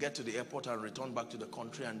 get to the airport and return back to the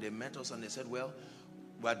country. And they met us and they said, well,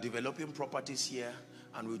 we are developing properties here,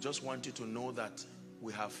 and we just want you to know that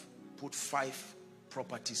we have put 5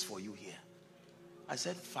 properties for you here. I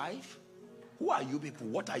said, 5? Who are you people?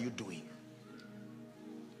 What are you doing?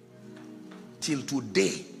 Till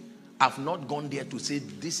today, I've not gone there to say,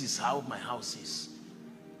 this is how my house is.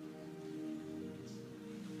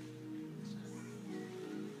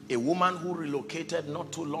 A woman who relocated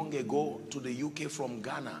not too long ago to the UK from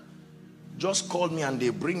Ghana just called me, and they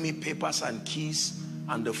bring me papers and keys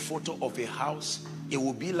and the photo of a house. It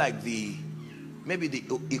will be like maybe the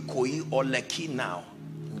Ikoyi or Lekki now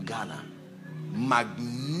in Ghana.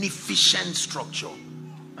 Magnificent structure.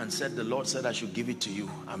 And said, the Lord said I should give it to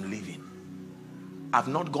you. I'm leaving. I've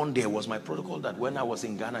not gone there. It was my protocol that when I was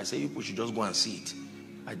in Ghana, I said, you should just go and see it.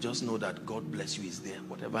 I just know that God bless you is there.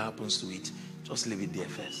 Whatever happens to it, just leave it there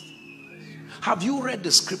first. Have you read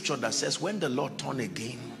the scripture that says, when the Lord turned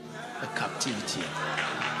again the captivity?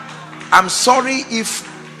 I'm sorry if,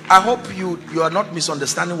 I hope you are not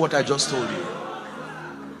misunderstanding what I just told you.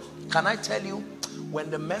 Can I tell you, when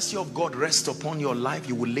the mercy of God rests upon your life,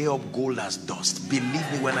 you will lay up gold as dust. Believe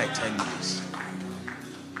me when I tell you this.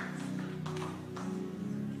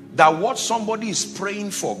 That what somebody is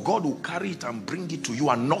praying for, God will carry it and bring it to you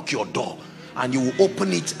and knock your door. And you will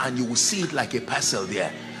open it and you will see it like a parcel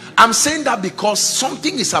there. I'm saying that because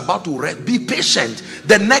something is about to rest. Be patient.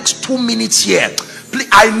 The next 2 minutes here. Please,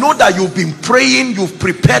 I know that you've been praying. You've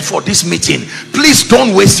prepared for this meeting. Please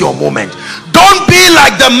don't waste your moment. Don't be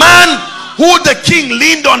like the man who the king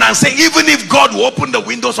leaned on and said, even if God will open the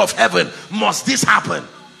windows of heaven, must this happen?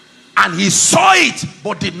 And he saw it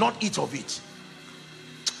but did not eat of it.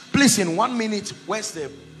 Please, in 1 minute, where's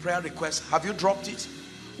the prayer request? Have you dropped it?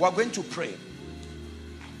 We're going to pray.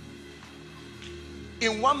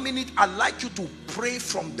 In 1 minute, I'd like you to pray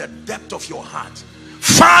from the depth of your heart.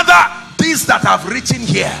 Father, these that I've written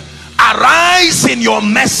here, arise in your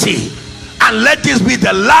mercy, and let this be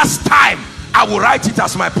the last time I will write it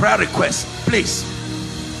as my prayer request. Please.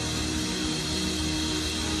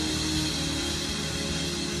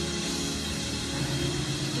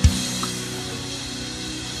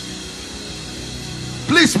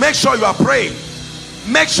 Please make sure you are praying.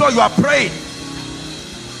 Make sure you are praying.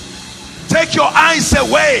 Take your eyes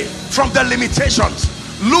away from the limitations.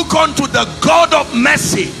 Look unto the God of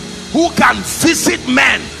mercy, who can visit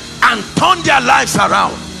men and turn their lives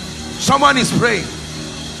around. Someone is praying.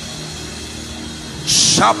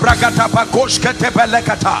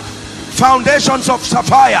 Foundations of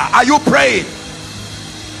Sapphire, are you praying?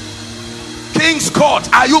 King's Court,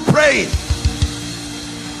 are you praying?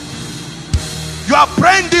 You are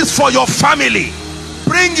praying this for your family.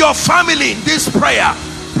 Bring your family in this prayer.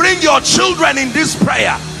 Bring your children in this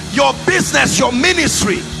prayer. Your business, your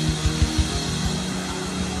ministry.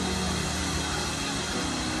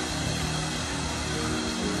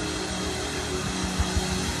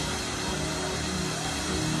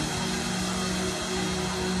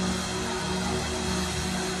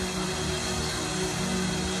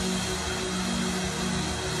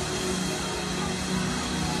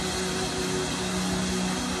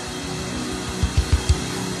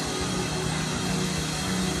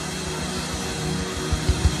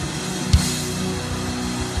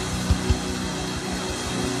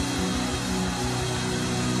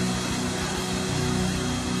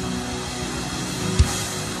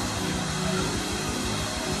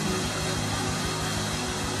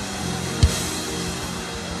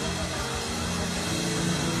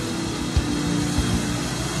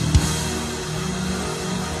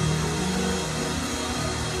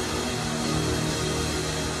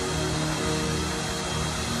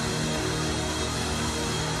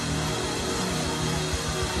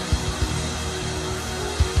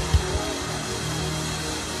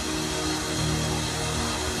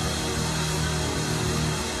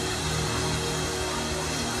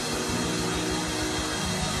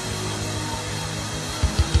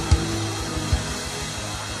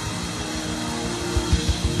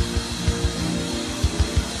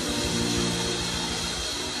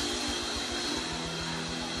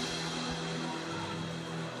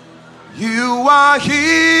 You are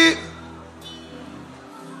here,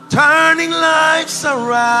 turning lives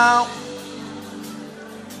around.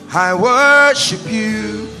 I worship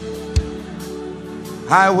you.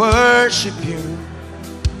 I worship you.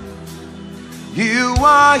 You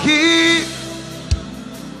are here,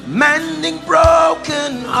 mending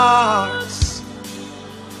broken hearts.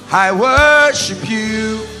 I worship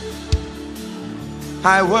you.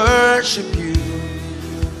 I worship you.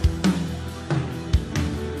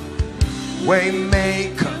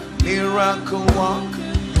 Waymaker, miracle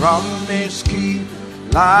worker, promise keep,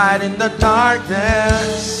 light in the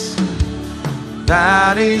darkness.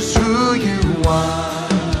 That is who you are.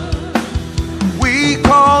 We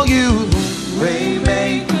call you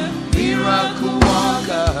Waymaker, miracle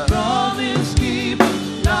worker, promise keep,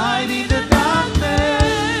 light in the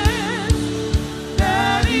darkness.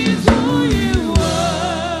 That is who you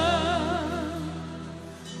are.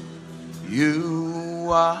 You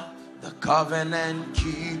are the covenant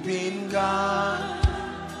keeping God.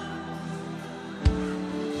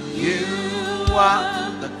 You are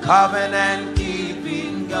the covenant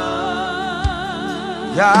keeping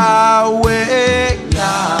God. Yahweh,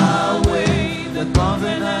 Yahweh, the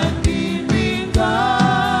covenant keeping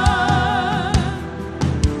God.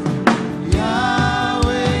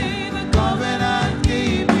 Yahweh, the covenant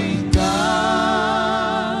keeping God.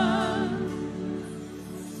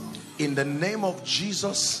 In the name of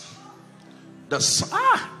Jesus,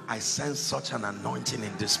 I sense such an anointing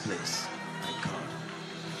in this place. My God,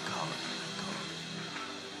 my God, my God.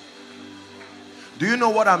 Do you know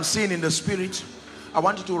what I'm seeing in the spirit? I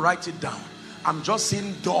want you to write it down. I'm just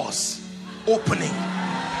seeing doors opening.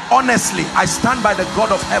 Honestly, I stand by the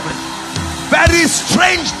God of heaven. Very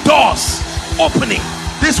strange doors opening.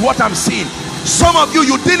 This is what I'm seeing. Some of you,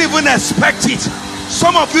 you didn't even expect it.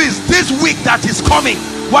 Some of you, is this week that is coming.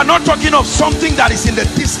 We're not talking of something that is in the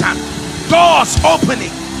distance. Doors opening.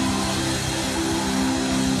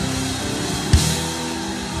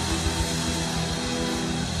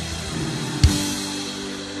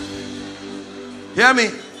 Hear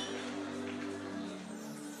me.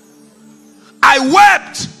 I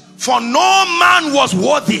wept, for no man was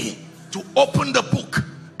worthy to open the book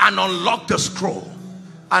and unlock the scroll.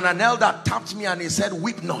 And an elder tapped me and he said,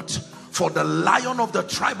 weep not, for the Lion of the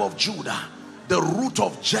tribe of Judah, the root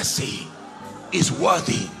of Jesse, is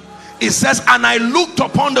worthy. It says, and I looked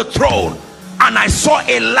upon the throne and I saw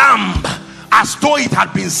a lamb as though it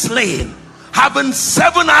had been slain, having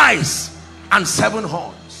 7 eyes and 7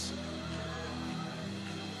 horns.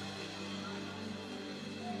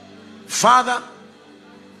 Father,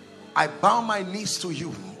 I bow my knees to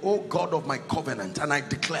you, O God of my covenant, and I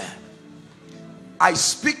declare, I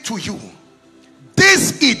speak to you.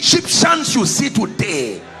 These Egyptians you see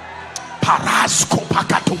today,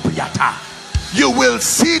 you will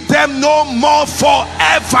see them no more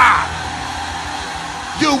forever.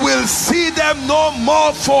 You will see them no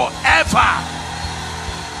more forever.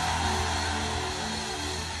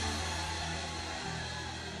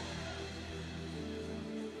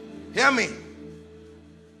 Hear me.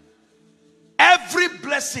 Every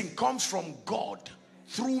blessing comes from God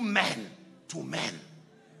through men to men.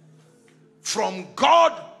 From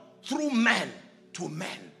God through men to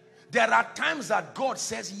men. There are times that God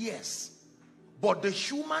says yes, but the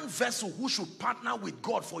human vessel who should partner with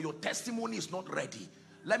God for your testimony is not ready.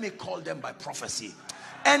 Let me call them by prophecy.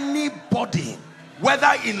 Anybody,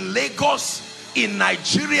 whether in Lagos, in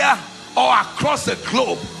Nigeria, or across the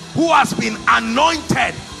globe, who has been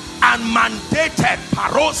anointed and mandated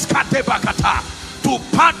to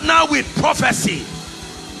partner with prophecy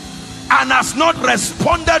and has not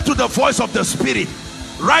responded to the voice of the Spirit,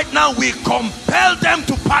 right now we compel them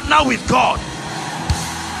to partner with God.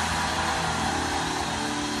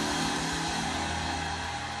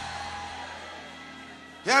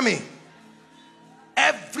 Hear me.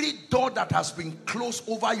 Every door that has been closed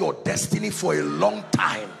over your destiny for a long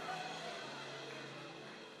time,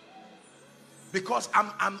 because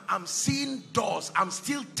I'm seeing doors. I'm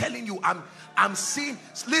still telling you, I'm seeing.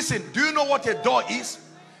 Listen, do you know what a door is?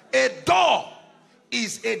 A door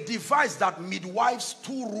is a device that midwives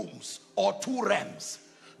 2 rooms or 2 realms.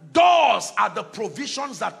 Doors are the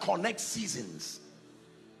provisions that connect seasons.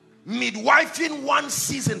 Midwifing one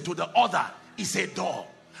season to the other is a door.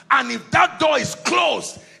 And if that door is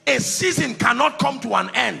closed, a season cannot come to an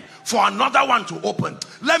end for another one to open.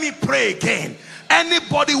 Let me pray again.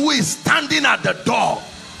 Anybody who is standing at the door,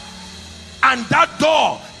 and that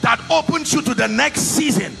door that opens you to the next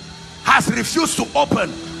season has refused to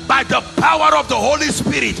open, by the power of the Holy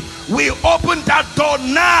Spirit, we open that door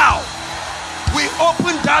now. We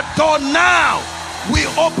open that door now. We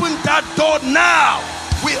open that door now.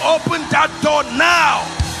 We open that door now.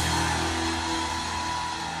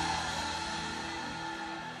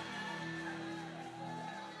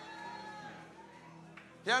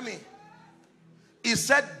 Hear me. He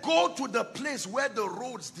said, go to the place where the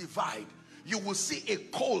roads divide. You will see a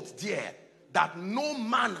colt there that no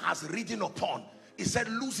man has ridden upon. He said,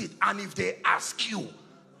 lose it. And if they ask you,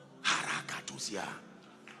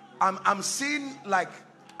 I'm seeing like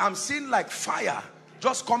fire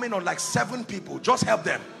just coming on like 7 people. Just help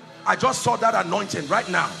them. I just saw that anointing right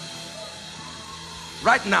now.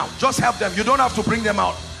 Right now. Just help them. You don't have to bring them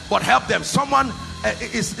out, but help them. Someone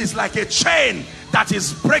is like a chain that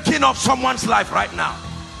is breaking up someone's life right now.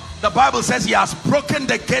 The Bible says he has broken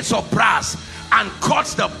the gates of brass and cut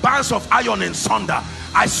the bands of iron in sunder.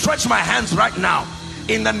 I stretch my hands right now.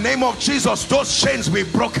 In the name of Jesus, those chains be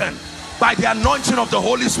broken by the anointing of the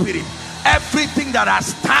Holy Spirit. Everything that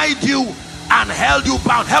has tied you and held you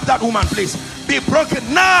bound, help that woman please, be broken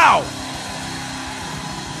now.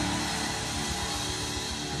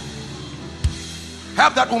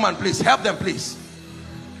 Help that woman please, help them please.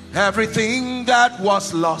 Everything that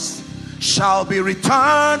was lost shall be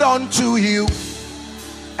returned unto you.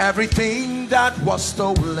 Everything that was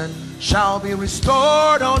stolen shall be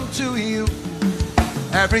restored unto you.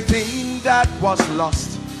 Everything that was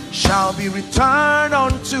lost shall be returned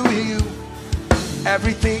unto you.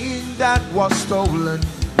 Everything that was stolen.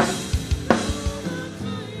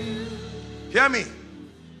 Hear me.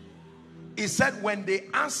 He said, when they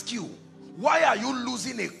ask you, why are you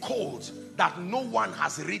losing a colt that no one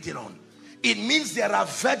has ridden on? It means there are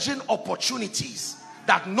virgin opportunities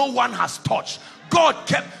that no one has touched. God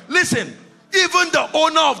kept, listen, even the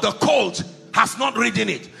owner of the colt has not ridden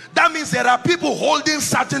it. That means there are people holding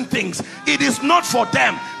certain things. It is not for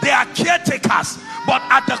them. They are caretakers. But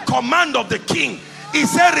at the command of the king, he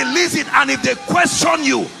said, release it. And if they question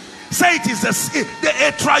you, say it is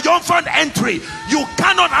a triumphant entry. You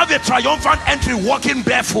cannot have a triumphant entry walking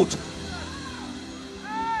barefoot.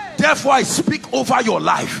 Therefore, I speak over your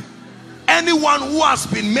life. Anyone who has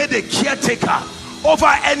been made a caretaker over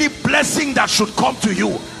any blessing that should come to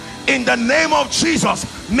you, in the name of Jesus,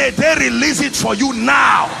 may they release it for you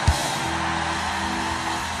now.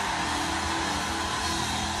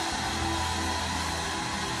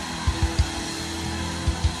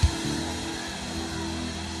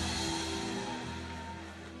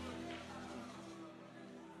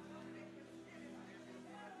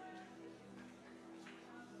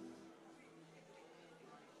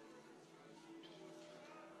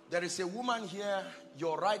 There is a woman here,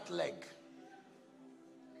 your right leg.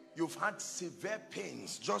 You've had severe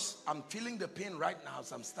pains. Just, I'm feeling the pain right now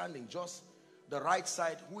as I'm standing. Just the right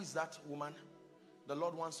side. Who is that woman? The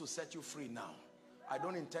Lord wants to set you free now. I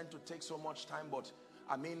don't intend to take so much time, but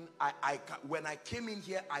I mean, when I came in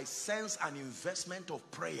here, I sense an investment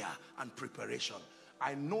of prayer and preparation.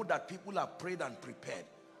 I know that people have prayed and prepared.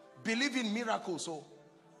 Believe in miracles. So,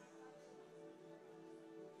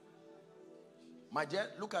 my dear,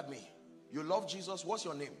 look at me. You love Jesus. What's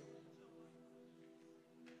your name?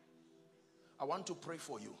 I want to pray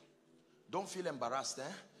for you. Don't feel embarrassed.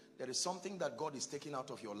 There is something that God is taking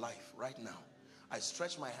out of your life right now. I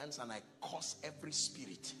stretch my hands and I curse every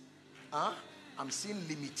spirit. I'm seeing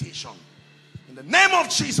limitation. In the name of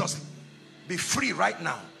Jesus, be free right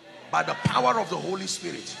now by the power of the Holy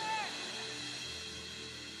Spirit.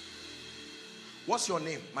 What's your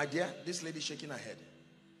name, my dear? This lady shaking her head.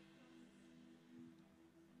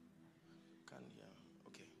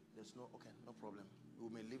 Okay, there's no, okay, no problem. We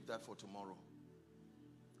may leave that for tomorrow.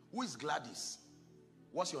 Who is Gladys?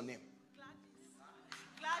 What's your name?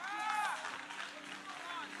 Gladys.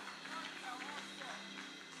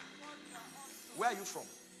 Where are you from?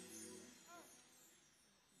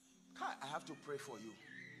 I have to pray for you.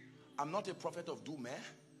 I'm not a prophet of doom,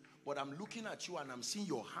 but I'm looking at you and I'm seeing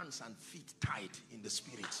your hands and feet tied in the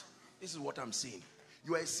spirit. This is what I'm seeing.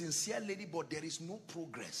 You are a sincere lady, but there is no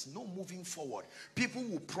progress, no moving forward. People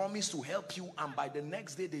will promise to help you, and by the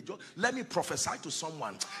next day they just... Let me prophesy to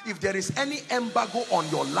someone. If there is any embargo on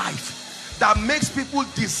your life that makes people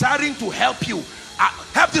desiring to help you,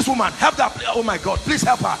 help this woman, help that... Oh my God, please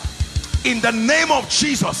help her. In the name of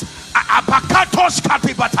Jesus, help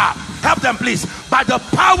them please. By the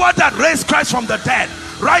power that raised Christ from the dead,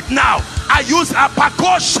 right now, I use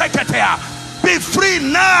be free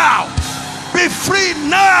now. Be free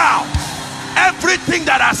now. Everything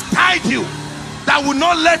that has tied you, that will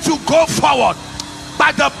not let you go forward,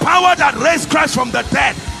 by the power that raised Christ from the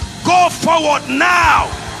dead, go forward now.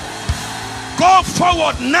 Go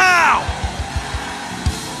forward now.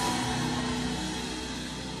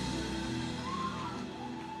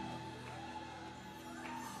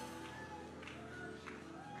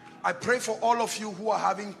 I pray for all of you who are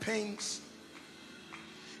having pains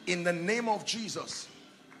in the name of Jesus.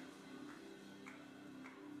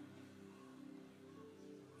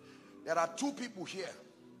 There are two people here.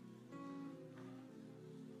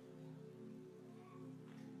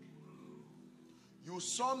 You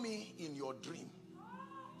saw me in your dream.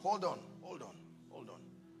 Hold on.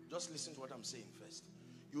 Just listen to what I'm saying first.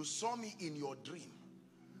 You saw me in your dream,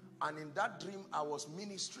 and in that dream I was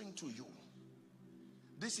ministering to you.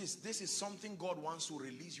 This is something God wants to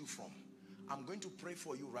release you from. I'm going to pray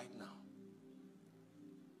for you right now.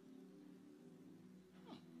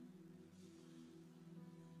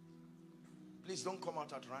 Please don't come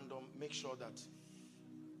out at random. Make sure that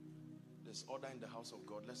there's order in the house of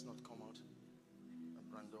God. Let's not come out at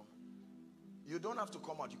random. You don't have to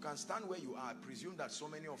come out. You can stand where you are. I presume that so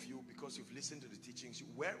many of you, because you've listened to the teachings,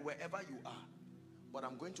 wherever you are. But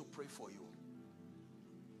I'm going to pray for you.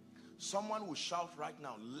 Someone will shout right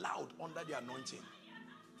now, loud, under the anointing.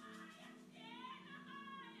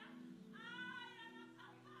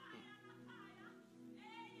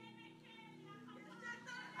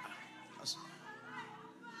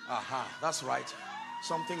 That's right.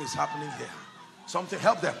 Something is happening here. Something,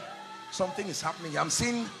 help them. Something is happening. I'm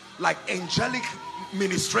seeing like angelic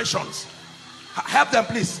ministrations. Help them,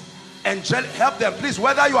 please. Help them, please.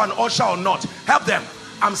 Whether you are an usher or not, help them.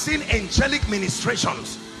 I'm seeing angelic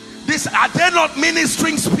ministrations. These are they not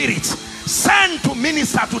ministering spirits sent to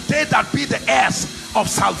minister to they that be the heirs of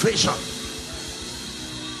salvation?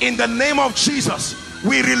 In the name of Jesus,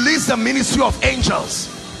 we release the ministry of angels.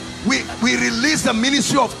 We release the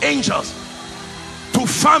ministry of angels to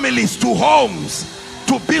families, to homes,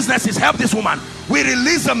 to businesses. Help this woman. We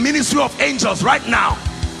release the ministry of angels right now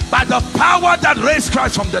by the power that raised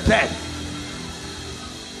Christ from the dead.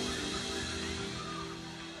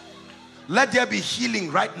 Let there be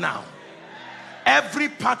healing right now. Every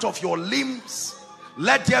part of your limbs,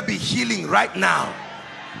 let there be healing right now.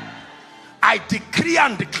 I decree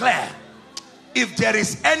and declare, if there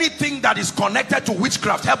is anything that is connected to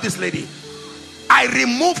witchcraft, help this lady. I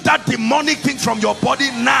remove that demonic thing from your body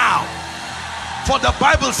now. For the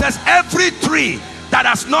Bible says, every tree that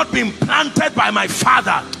has not been planted by my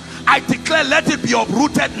Father, I declare, let it be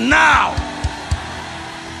uprooted now.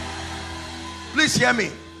 Please hear me.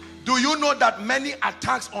 Do you know that many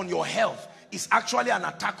attacks on your health is actually an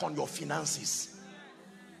attack on your finances?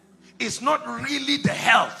 It's not really the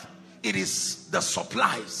health, it is the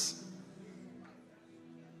supplies.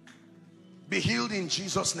 Be healed in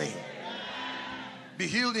Jesus' name. Be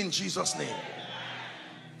healed in Jesus' name.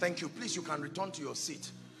 Thank you. Please, you can return to your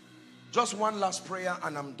seat. Just one last prayer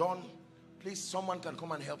and I'm done. Please, someone can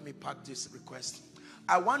come and help me pack this request.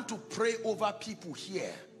 I want to pray over people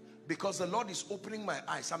here because the Lord is opening my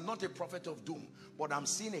eyes. I'm not a prophet of doom, but I'm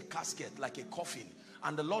seeing a casket like a coffin.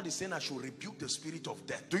 And the Lord is saying I should rebuke the spirit of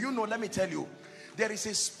death. Do you know, let me tell you, there is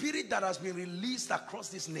a spirit that has been released across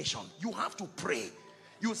this nation. You have to pray.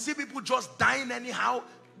 You see people just dying anyhow.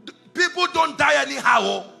 People don't die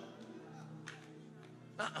anyhow.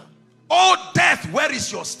 Oh death, where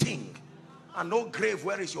is your sting? And oh grave,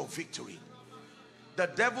 where is your victory? The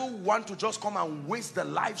devil want to just come and waste the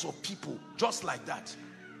lives of people just like that.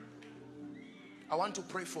 I want to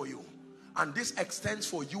pray for you. And this extends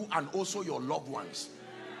for you and also your loved ones.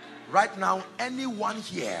 Right now, anyone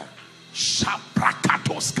here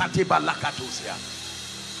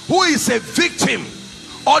who is a victim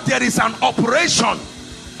or there is an operation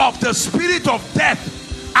of the spirit of death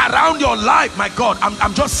around your life, my God,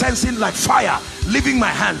 I'm just sensing like fire leaving my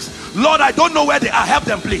hands. Lord, I don't know where they are. Help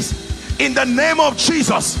them, please. In the name of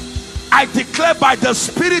Jesus, I declare by the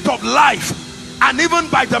spirit of life and even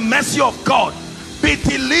by the mercy of God, be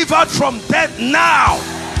delivered from death now.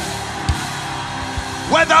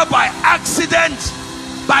 Whether by accident,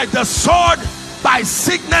 by the sword, by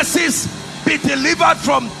sicknesses, be delivered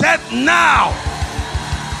from death now.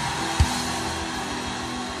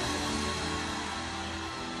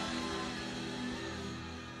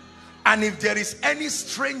 And if there is any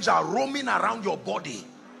stranger roaming around your body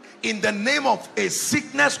in the name of a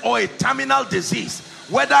sickness or a terminal disease,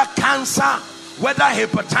 whether cancer, whether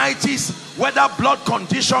hepatitis, whether blood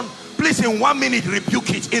condition, please in 1 minute rebuke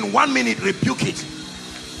it. In 1 minute rebuke it.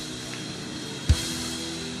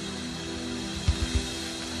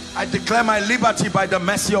 I declare my liberty by the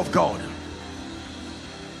mercy of God.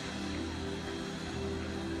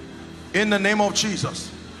 In the name of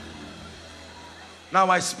Jesus. Now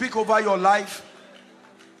I speak over your life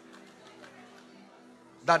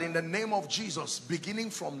that in the name of Jesus, beginning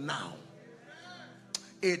from now,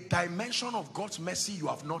 a dimension of God's mercy you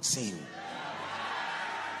have not seen,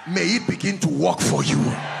 may it begin to work for you.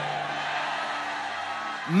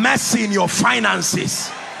 Mercy in your finances,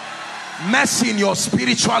 mercy in your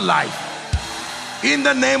spiritual life, in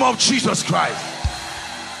the name of Jesus Christ.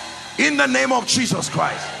 In the name of Jesus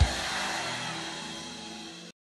Christ.